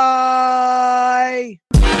 Bye.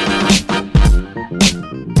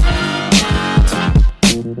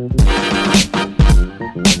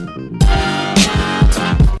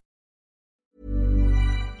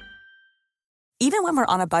 Even when we're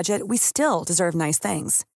on a budget, we still deserve nice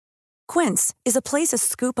things. Quince is a place to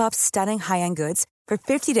scoop up stunning high-end goods for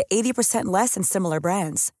 50 to 80% less than similar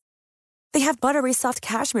brands. They have buttery soft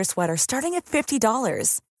cashmere sweaters starting at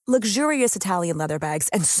 $50, luxurious Italian leather bags,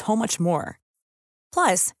 and so much more.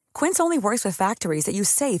 Plus, Quince only works with factories that use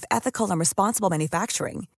safe, ethical, and responsible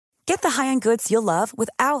manufacturing. Get the high-end goods you'll love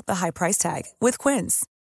without the high price tag with Quince.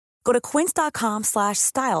 Go to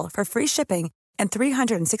quince.com/style for free shipping and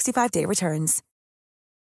 365-day returns.